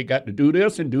to do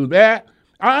this and do that.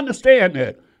 I understand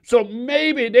that. So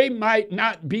maybe they might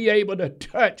not be able to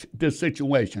touch the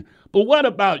situation. But what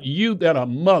about you that are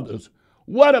mothers?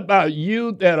 What about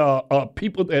you that are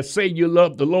people that say you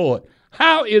love the Lord?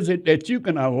 How is it that you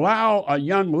can allow a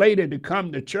young lady to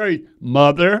come to church,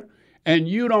 mother, and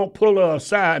you don't pull her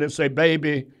aside and say,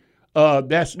 baby,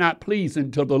 that's not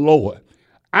pleasing to the Lord?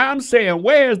 I'm saying,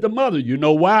 where's the mother? You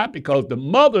know why? Because the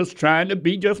mother's trying to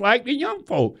be just like the young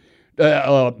folk.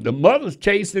 The mother's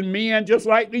chasing men just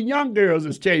like the young girls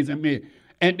is chasing men.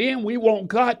 And then we want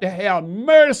God to have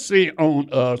mercy on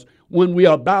us when we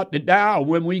are about to die or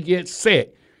when we get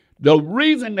sick. The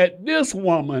reason that this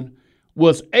woman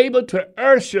was able to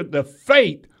usher the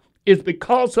faith is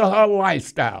because of her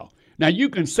lifestyle. Now, you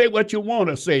can say what you want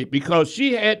to say because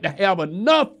she had to have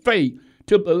enough faith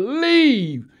to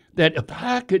believe that if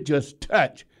I could just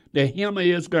touch the hem of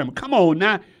his garment. Come on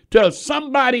now, to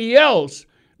somebody else,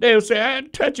 they'll say, I'm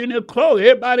touching his clothes.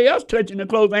 Everybody else touching the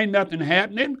clothes, ain't nothing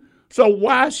happening. So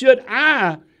why should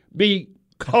I be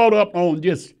caught up on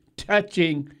just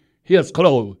touching his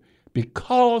clothes?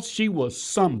 Because she was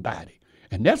somebody.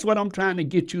 And that's what I'm trying to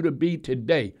get you to be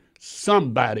today,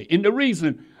 somebody. And the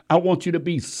reason I want you to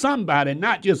be somebody,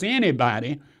 not just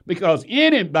anybody, because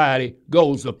anybody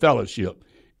goes to fellowship.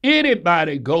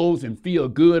 Anybody goes and feel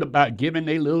good about giving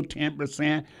their little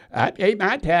 10%. I pay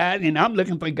my tithe, and I'm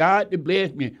looking for God to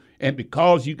bless me. And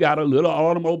because you got a little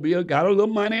automobile, got a little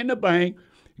money in the bank,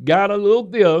 got a little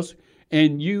this,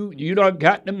 and you done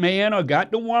got the man or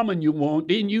got the woman you want,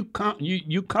 then you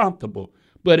comfortable.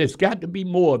 But it's got to be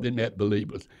more than that,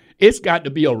 believers. It's got to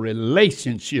be a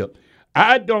relationship.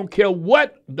 I don't care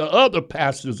what the other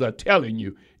pastors are telling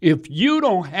you. If you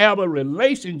don't have a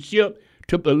relationship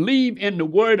to believe in the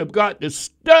Word of God, to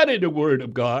study the Word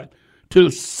of God, to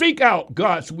seek out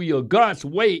God's will, God's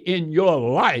way in your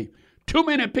life, too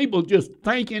many people just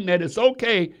thinking that it's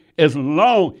okay as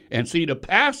long. And see, the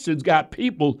pastors got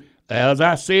people, as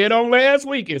I said on last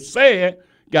week, it said,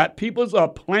 got people's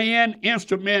playing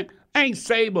instrument, ain't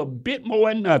saved a bit more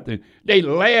than nothing. They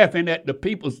laughing at the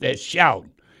peoples that shout.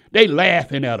 They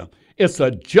laughing at them. It's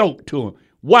a joke to them.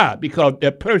 Why? Because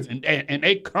that person, and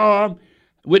they come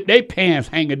with their pants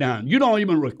hanging down. You don't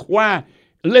even require,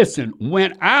 listen,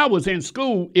 when I was in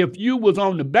school, if you was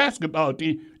on the basketball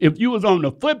team, if you was on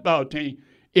the football team,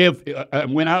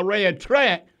 when I ran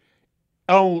track,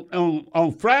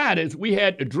 on Fridays, we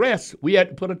had to dress, we had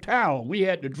to put a towel on, we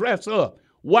had to dress up.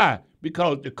 Why?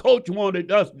 Because the coach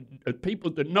wanted us,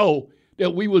 people, to know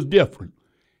that we was different.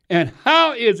 And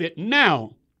how is it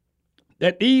now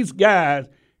that these guys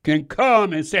can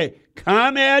come and say,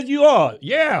 come as you are?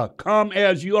 Yeah, come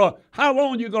as you are. How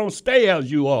long you going to stay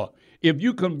as you are? If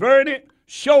you converted,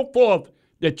 show forth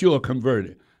that you're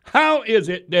converted. How is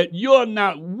it that you're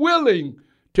not willing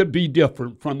to be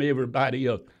different from everybody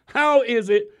else? How is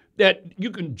it that you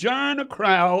can join a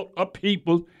crowd of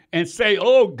people and say,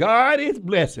 oh, God is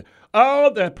blessed?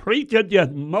 Oh, the preacher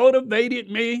just motivated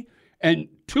me. And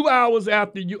 2 hours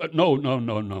after you,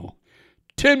 no.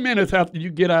 10 minutes after you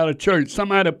get out of church,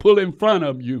 somebody pull in front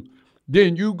of you.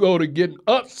 Then you go to getting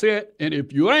upset. And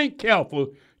if you ain't careful,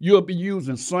 you'll be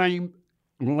using same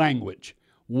language.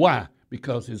 Why?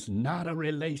 Because it's not a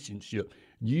relationship.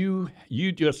 You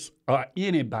just are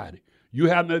anybody. You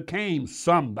haven't became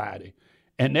somebody.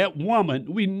 And that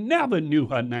woman, we never knew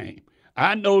her name.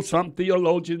 I know some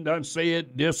theologians done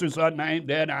said this is her name,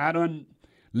 that I done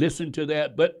listened to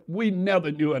that, but we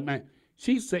never knew her name.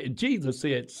 She said, Jesus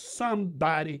said,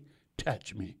 somebody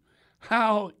touch me.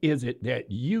 How is it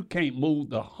that you can't move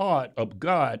the heart of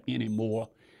God anymore,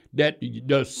 that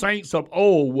the saints of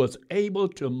old was able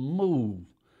to move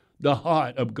the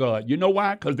heart of God? You know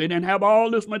why? Because they didn't have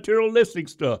all this materialistic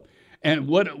stuff. And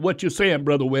what you're saying,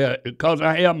 Brother Ware, because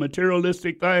I have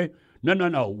materialistic thing?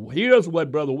 No. Here's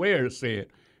what Brother Ware said.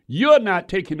 You're not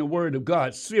taking the word of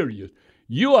God serious.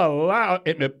 You allow,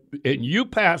 and you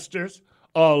pastors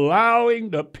are allowing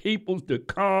the people to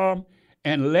come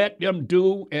and let them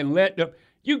do and let them.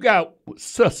 You got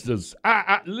sisters.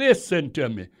 I listen to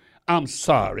me. I'm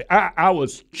sorry. I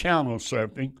was channel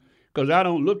surfing because I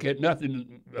don't look at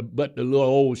nothing but the little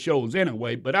old shows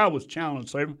anyway, but I was channel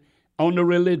surfing on the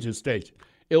religious station.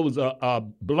 It was a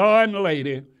blonde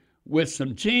lady with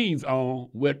some jeans on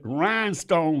with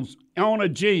rhinestones on a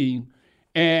jean,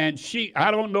 and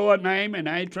I don't know her name, and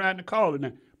I ain't trying to call her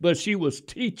name, but she was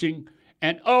teaching,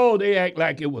 and they act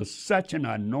like it was such an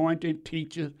anointed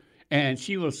teacher, and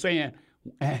she was saying,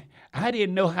 I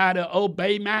didn't know how to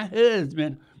obey my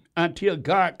husband until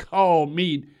God called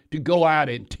me to go out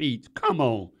and teach. Come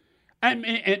on.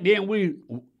 And then we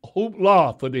hoop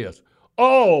law for this.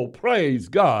 Oh, praise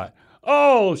God.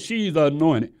 Oh, she's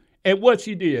anointed. And what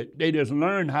she did, they just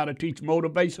learned how to teach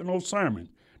motivational sermons.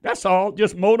 That's all,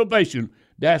 just motivation.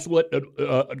 That's what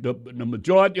the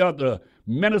majority of the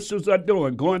ministers are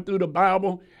doing, going through the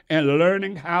Bible and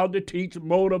learning how to teach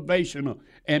motivational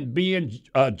and being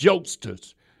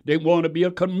jokesters. They want to be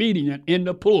a comedian in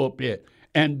the pulpit.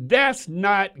 And that's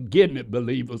not getting it,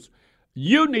 believers.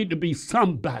 You need to be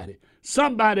somebody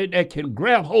that can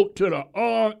grab hold to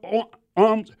the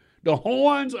arms, the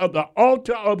horns of the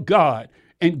altar of God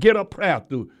and get a prayer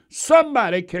through.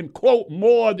 Somebody can quote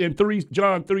more than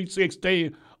John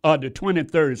 3:16 or the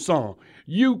 23rd Psalm.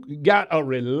 You got a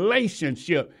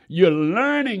relationship. You're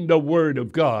learning the Word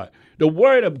of God. The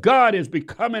Word of God is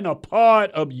becoming a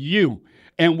part of you.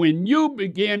 And when you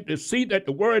begin to see that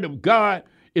the Word of God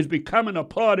is becoming a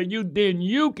part of you, then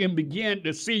you can begin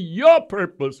to see your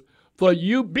purpose for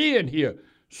you being here.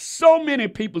 So many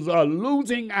people are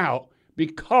losing out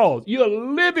because you're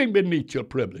living beneath your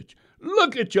privilege.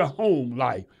 Look at your home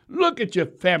life. Look at your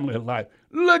family life.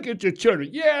 Look at your children.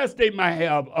 Yes, they might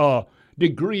have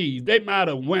degrees. They might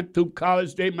have went through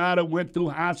college. They might have went through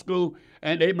high school,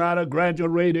 and they might have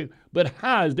graduated. But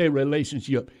how is their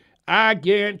relationship? I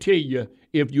guarantee you,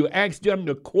 if you ask them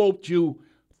to quote you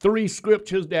 3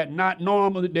 scriptures that not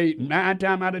normally, 9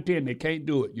 times out of 10, they can't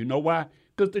do it. You know why?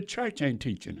 Because the church ain't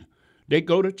teaching them. They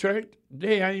go to church,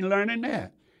 they ain't learning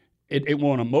that. They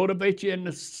want to motivate you in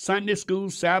the Sunday school,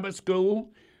 Sabbath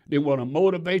school. They want to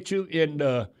motivate you in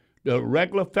the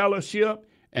regular fellowship.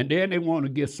 And then they want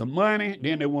to get some money.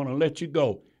 Then they want to let you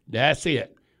go. That's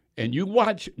it. And you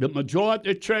watch the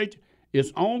majority of the church,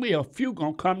 it's only a few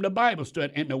going to come to Bible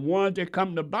study. And the ones that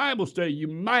come to Bible study, you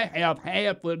might have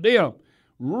half of them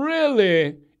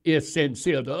really is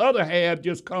sincere. The other half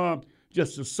just come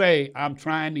just to say, I'm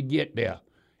trying to get there.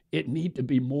 It need to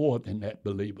be more than that,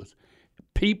 believers.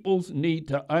 Peoples need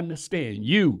to understand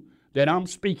you that I'm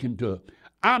speaking to.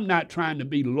 I'm not trying to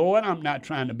be Lord. I'm not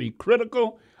trying to be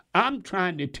critical. I'm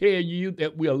trying to tell you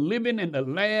that we are living in the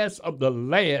last of the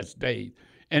last days.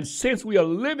 And since we are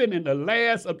living in the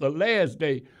last of the last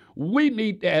day, we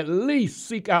need to at least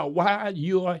seek out why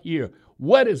you are here.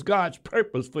 What is God's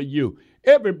purpose for you?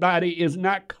 Everybody is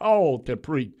not called to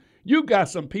preach. You got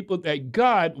some people that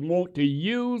God wants to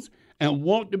use and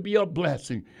want to be a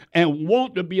blessing and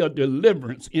want to be a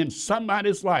deliverance in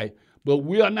somebody's life. But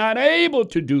we are not able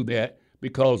to do that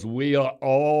because we are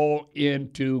all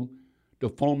into the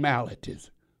formalities.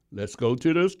 Let's go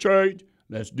to this church.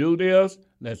 Let's do this.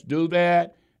 Let's do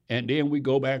that. And then we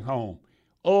go back home.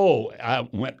 Oh, I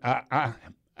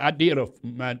did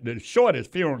the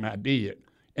shortest funeral I did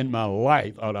in my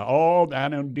life. Out of all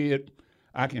that I did,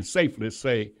 I can safely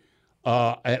say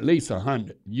at least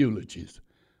 100 eulogies.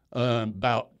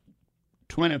 About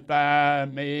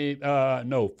 25, maybe,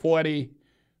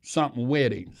 40-something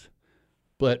weddings.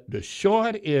 But the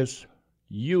shortest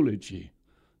eulogy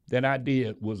that I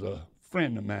did was a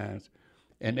friend of mine's,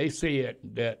 and they said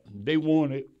that they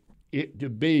wanted it to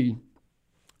be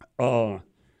for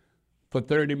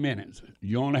 30 minutes.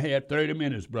 You only had 30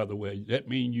 minutes, Brother Well. That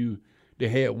means they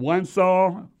had one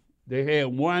song, they had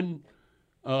one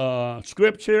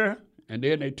scripture, and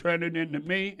then they turned it into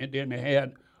me, and then they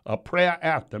had a prayer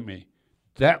after me.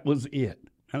 That was it.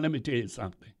 Now, let me tell you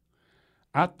something.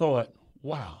 I thought,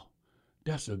 wow,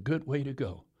 that's a good way to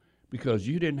go, because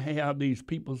you didn't have these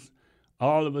people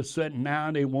all of a sudden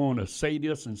now they want to say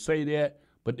this and say that,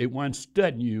 but they weren't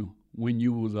studying you when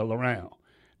you was around.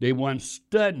 They weren't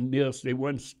studying this, they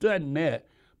weren't studying that,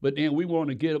 but then we want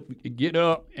to get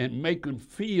up and make them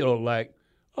feel like,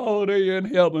 oh, they're in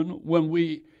heaven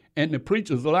and the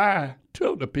preachers lie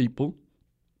to the people.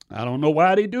 I don't know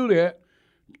why they do that.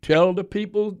 Tell the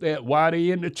people that while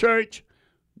they in the church,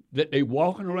 that they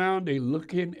walking around, they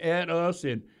looking at us,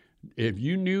 and if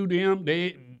you knew them,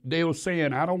 they were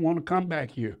saying, I don't want to come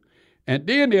back here. And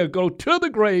then they'll go to the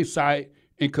grave site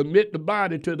and commit the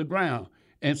body to the ground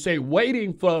and say,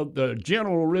 waiting for the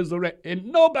general resurrection. And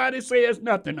nobody says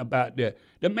nothing about that.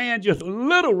 The man just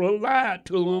literally lied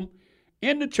to them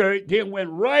in the church, then went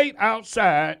right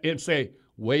outside and say,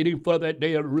 waiting for that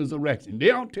day of resurrection. They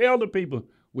don't tell the people,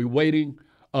 we're waiting,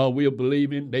 we're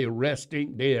believing, they're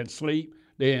resting, they're asleep.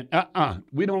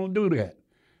 We don't do that.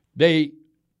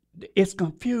 It's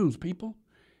confused, people.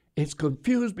 It's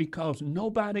confused because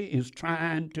nobody is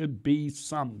trying to be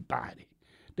somebody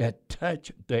that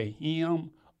touch the hem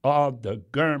of the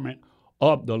garment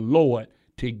of the Lord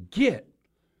to get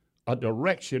a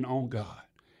direction on God.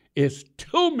 It's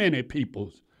too many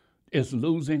people is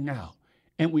losing out.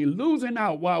 And we're losing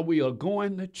out while we are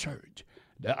going to church.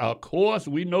 Of course,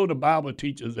 we know the Bible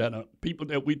teaches that people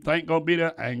that we think going to be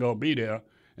there ain't going to be there.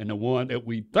 And the one that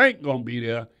we think going to be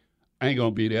there ain't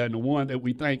going to be there. And the one that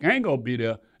we think ain't going to be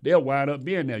there, they'll wind up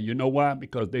being there. You know why?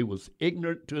 Because they was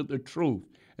ignorant to the truth.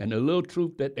 And the little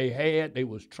truth that they had, they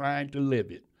was trying to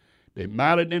live it. They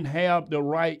might have didn't have the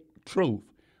right truth,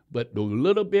 but the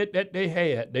little bit that they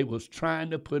had, they was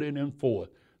trying to put it in forth.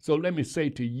 So let me say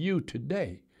to you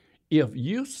today, if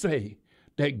you say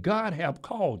that God have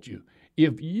called you,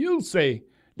 if you say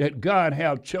that God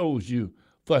have chose you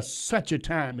for such a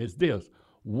time as this,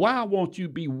 why won't you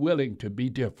be willing to be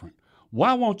different?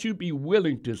 Why won't you be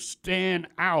willing to stand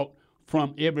out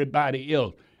from everybody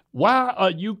else? Why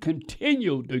are you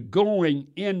continue to going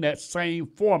in that same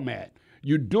format?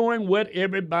 You're doing what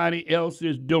everybody else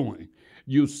is doing.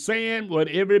 You're saying what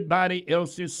everybody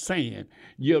else is saying.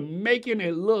 You're making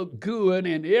it look good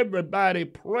and everybody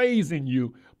praising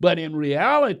you. But in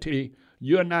reality,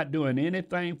 you're not doing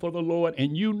anything for the Lord,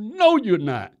 and you know you're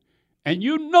not. And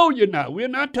you know you're not. We're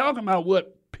not talking about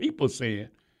what people saying.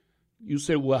 You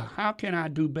say, well, how can I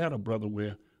do better, Brother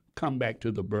Ware? Come back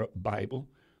to the Bible.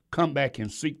 Come back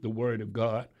and seek the word of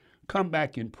God. Come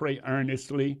back and pray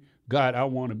earnestly. God, I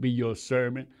want to be your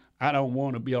servant. I don't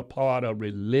want to be a part of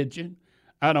religion.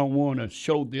 I don't want to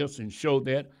show this and show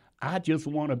that. I just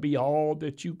want to be all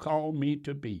that you call me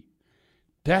to be.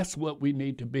 That's what we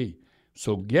need to be.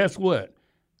 So guess what?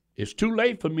 It's too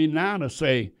late for me now to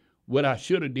say what I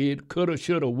should have did, coulda,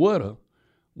 shoulda, woulda,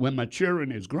 when my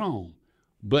children is grown.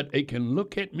 But they can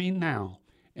look at me now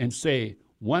and say,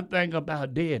 one thing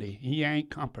about Daddy, he ain't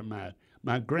compromised.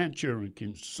 My grandchildren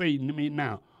can say to me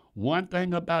now, one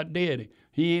thing about Daddy,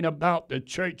 he ain't about the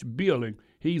church building.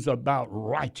 He's about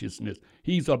righteousness.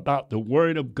 He's about the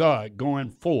word of God going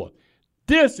forth.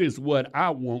 This is what I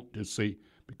want to see,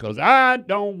 because I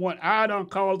don't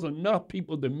cause enough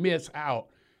people to miss out.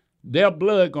 Their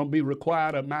blood going to be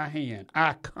required of my hand.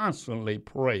 I constantly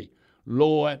pray,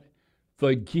 Lord,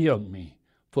 forgive me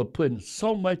for putting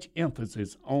so much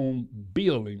emphasis on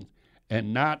buildings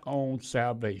and not on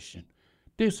salvation.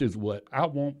 This is what I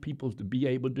want people to be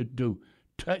able to do.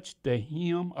 Touch the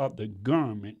hem of the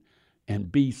garment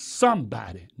and be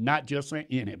somebody, not just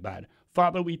anybody.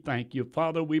 Father, we thank you.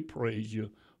 Father, we praise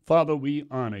you. Father, we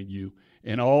honor you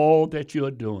in all that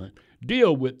you're doing.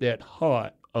 Deal with that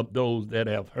heart of those that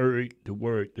have heard the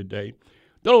word today.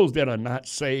 Those that are not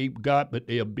saved, God, but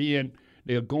they're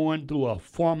going through a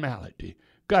formality.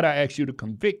 God, I ask you to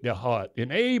convict their heart,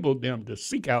 enable them to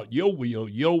seek out your will,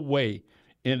 your way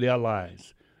in their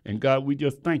lives. And God, we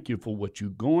just thank you for what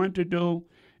you're going to do.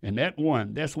 And that's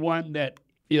one that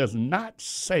is not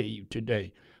saved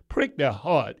today. Prick their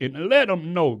heart and let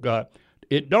them know, God,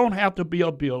 it don't have to be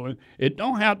a building. It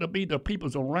don't have to be the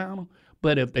peoples around them.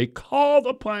 But if they call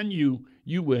upon you,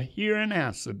 you will hear and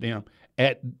answer them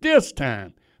at this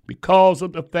time, because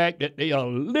of the fact that they are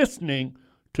listening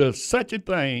to such a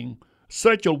thing,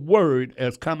 such a word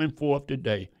as coming forth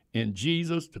today. In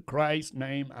Jesus the Christ's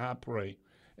name I pray.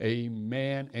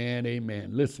 Amen and amen.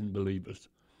 Listen, believers,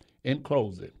 in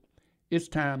closing, it's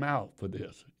time out for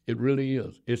this. It really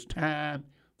is. It's time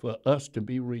for us to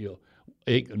be real.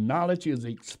 Knowledge is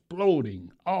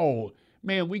exploding. Oh,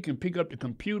 man, we can pick up the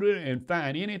computer and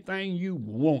find anything you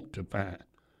want to find.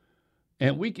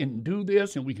 And we can do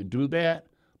this and we can do that,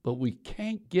 but we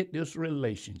can't get this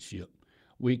relationship.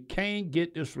 We can't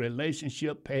get this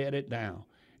relationship padded down.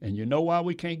 And you know why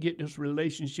we can't get this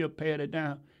relationship padded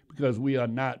down? Because we are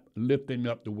not lifting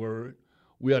up the word.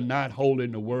 We are not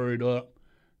holding the word up.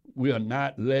 We are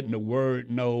not letting the word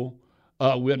know.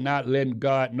 We're not letting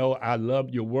God know, I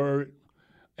love your word.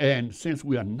 And since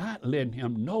we are not letting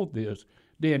him know this,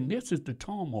 then this is the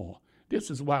turmoil.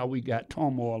 This is why we got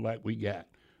turmoil like we got.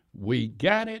 We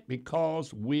got it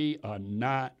because we are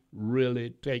not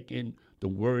really taking the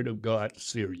word of God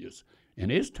serious.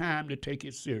 And it's time to take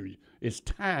it serious. It's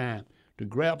time to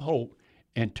grab hold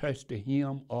and touch the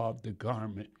hem of the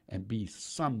garment and be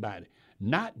somebody.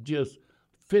 Not just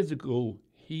physical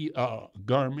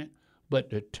garment, but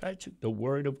to touch the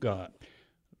word of God.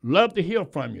 Love to hear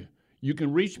from you. You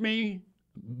can reach me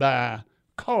by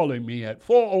calling me at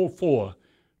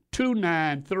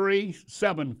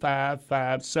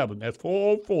 404-293-7557. That's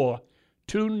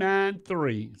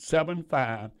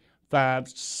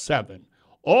 404-293-7557.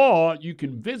 Or you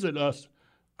can visit us,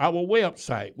 our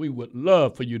website. We would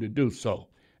love for you to do so.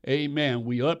 Amen.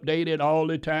 We update it all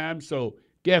the time. So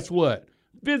guess what?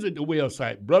 Visit the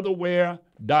website,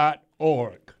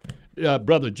 brotherware.org.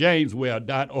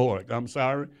 brotherjamesware.org. I'm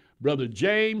sorry.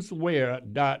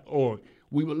 brotherjamesware.org.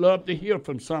 We would love to hear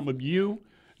from some of you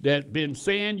that been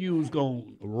saying you was going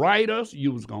to write us,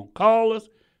 you was going to call us.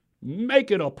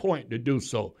 Make it a point to do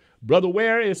so. Brother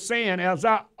Ware is saying, as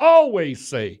I always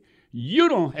say, you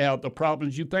don't have the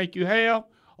problems you think you have.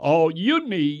 All you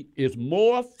need is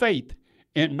more faith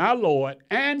in my Lord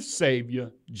and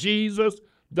Savior, Jesus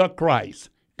the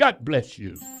Christ. God bless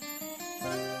you.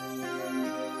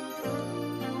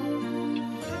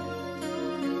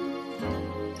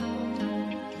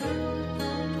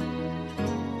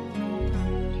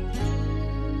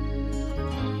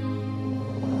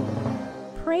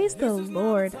 Praise the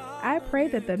Lord. I pray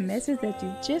that the message that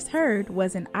you just heard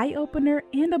was an eye-opener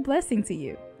and a blessing to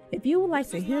you. If you would like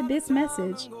to hear this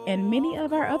message and many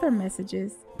of our other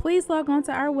messages, please log on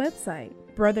to our website,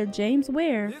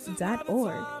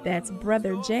 brotherjamesware.org. That's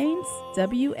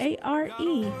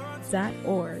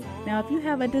brotherjamesware.org. Now, if you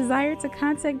have a desire to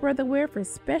contact Brother Ware for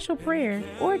special prayer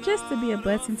or just to be a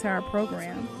blessing to our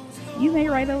program, you may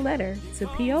write a letter to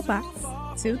P.O. Box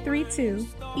 232,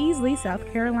 Easley, South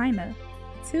Carolina,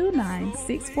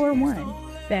 29641.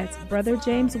 That's Brother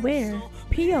James Ware,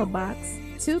 P.O. Box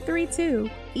 232,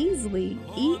 Easley,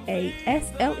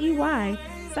 EASLEY,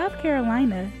 South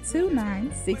Carolina,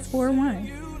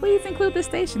 29641. Please include the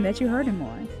station that you heard him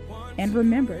on. And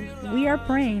remember, we are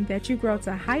praying that you grow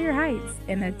to higher heights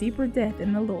and a deeper depth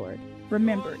in the Lord.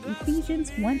 Remember,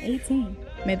 Ephesians 1:18.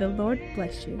 May the Lord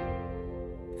bless you.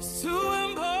 It's too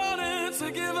important to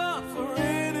give up for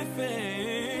anything.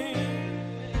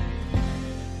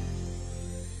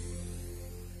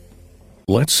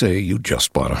 Let's say you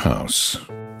just bought a house.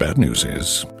 Bad news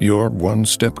is, you're one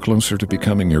step closer to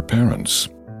becoming your parents.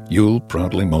 You'll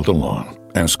proudly mow the lawn,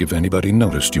 ask if anybody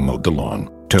noticed you mowed the lawn,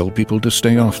 tell people to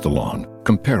stay off the lawn,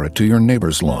 compare it to your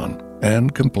neighbor's lawn,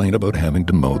 and complain about having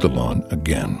to mow the lawn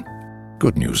again.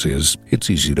 Good news is, it's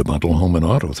easy to bundle home and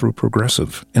auto through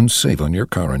Progressive and save on your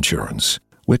car insurance,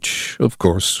 which, of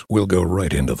course, will go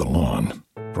right into the lawn.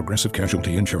 Progressive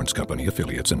Casualty Insurance Company,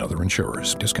 affiliates, and other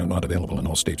insurers. Discount not available in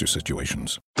all states or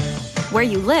situations. Where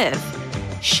you live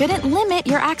shouldn't limit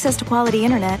your access to quality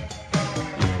internet.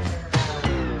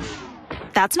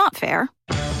 That's not fair.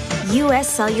 U.S.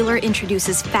 Cellular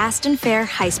introduces fast and fair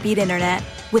high-speed internet.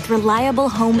 With reliable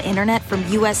home internet from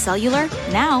U.S. Cellular,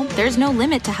 now there's no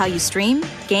limit to how you stream,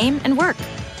 game, and work.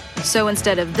 So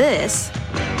instead of this,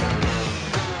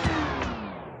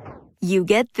 you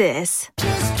get this.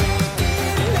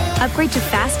 Upgrade to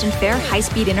fast and fair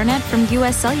high-speed internet from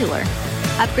U.S. Cellular.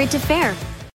 Upgrade to fair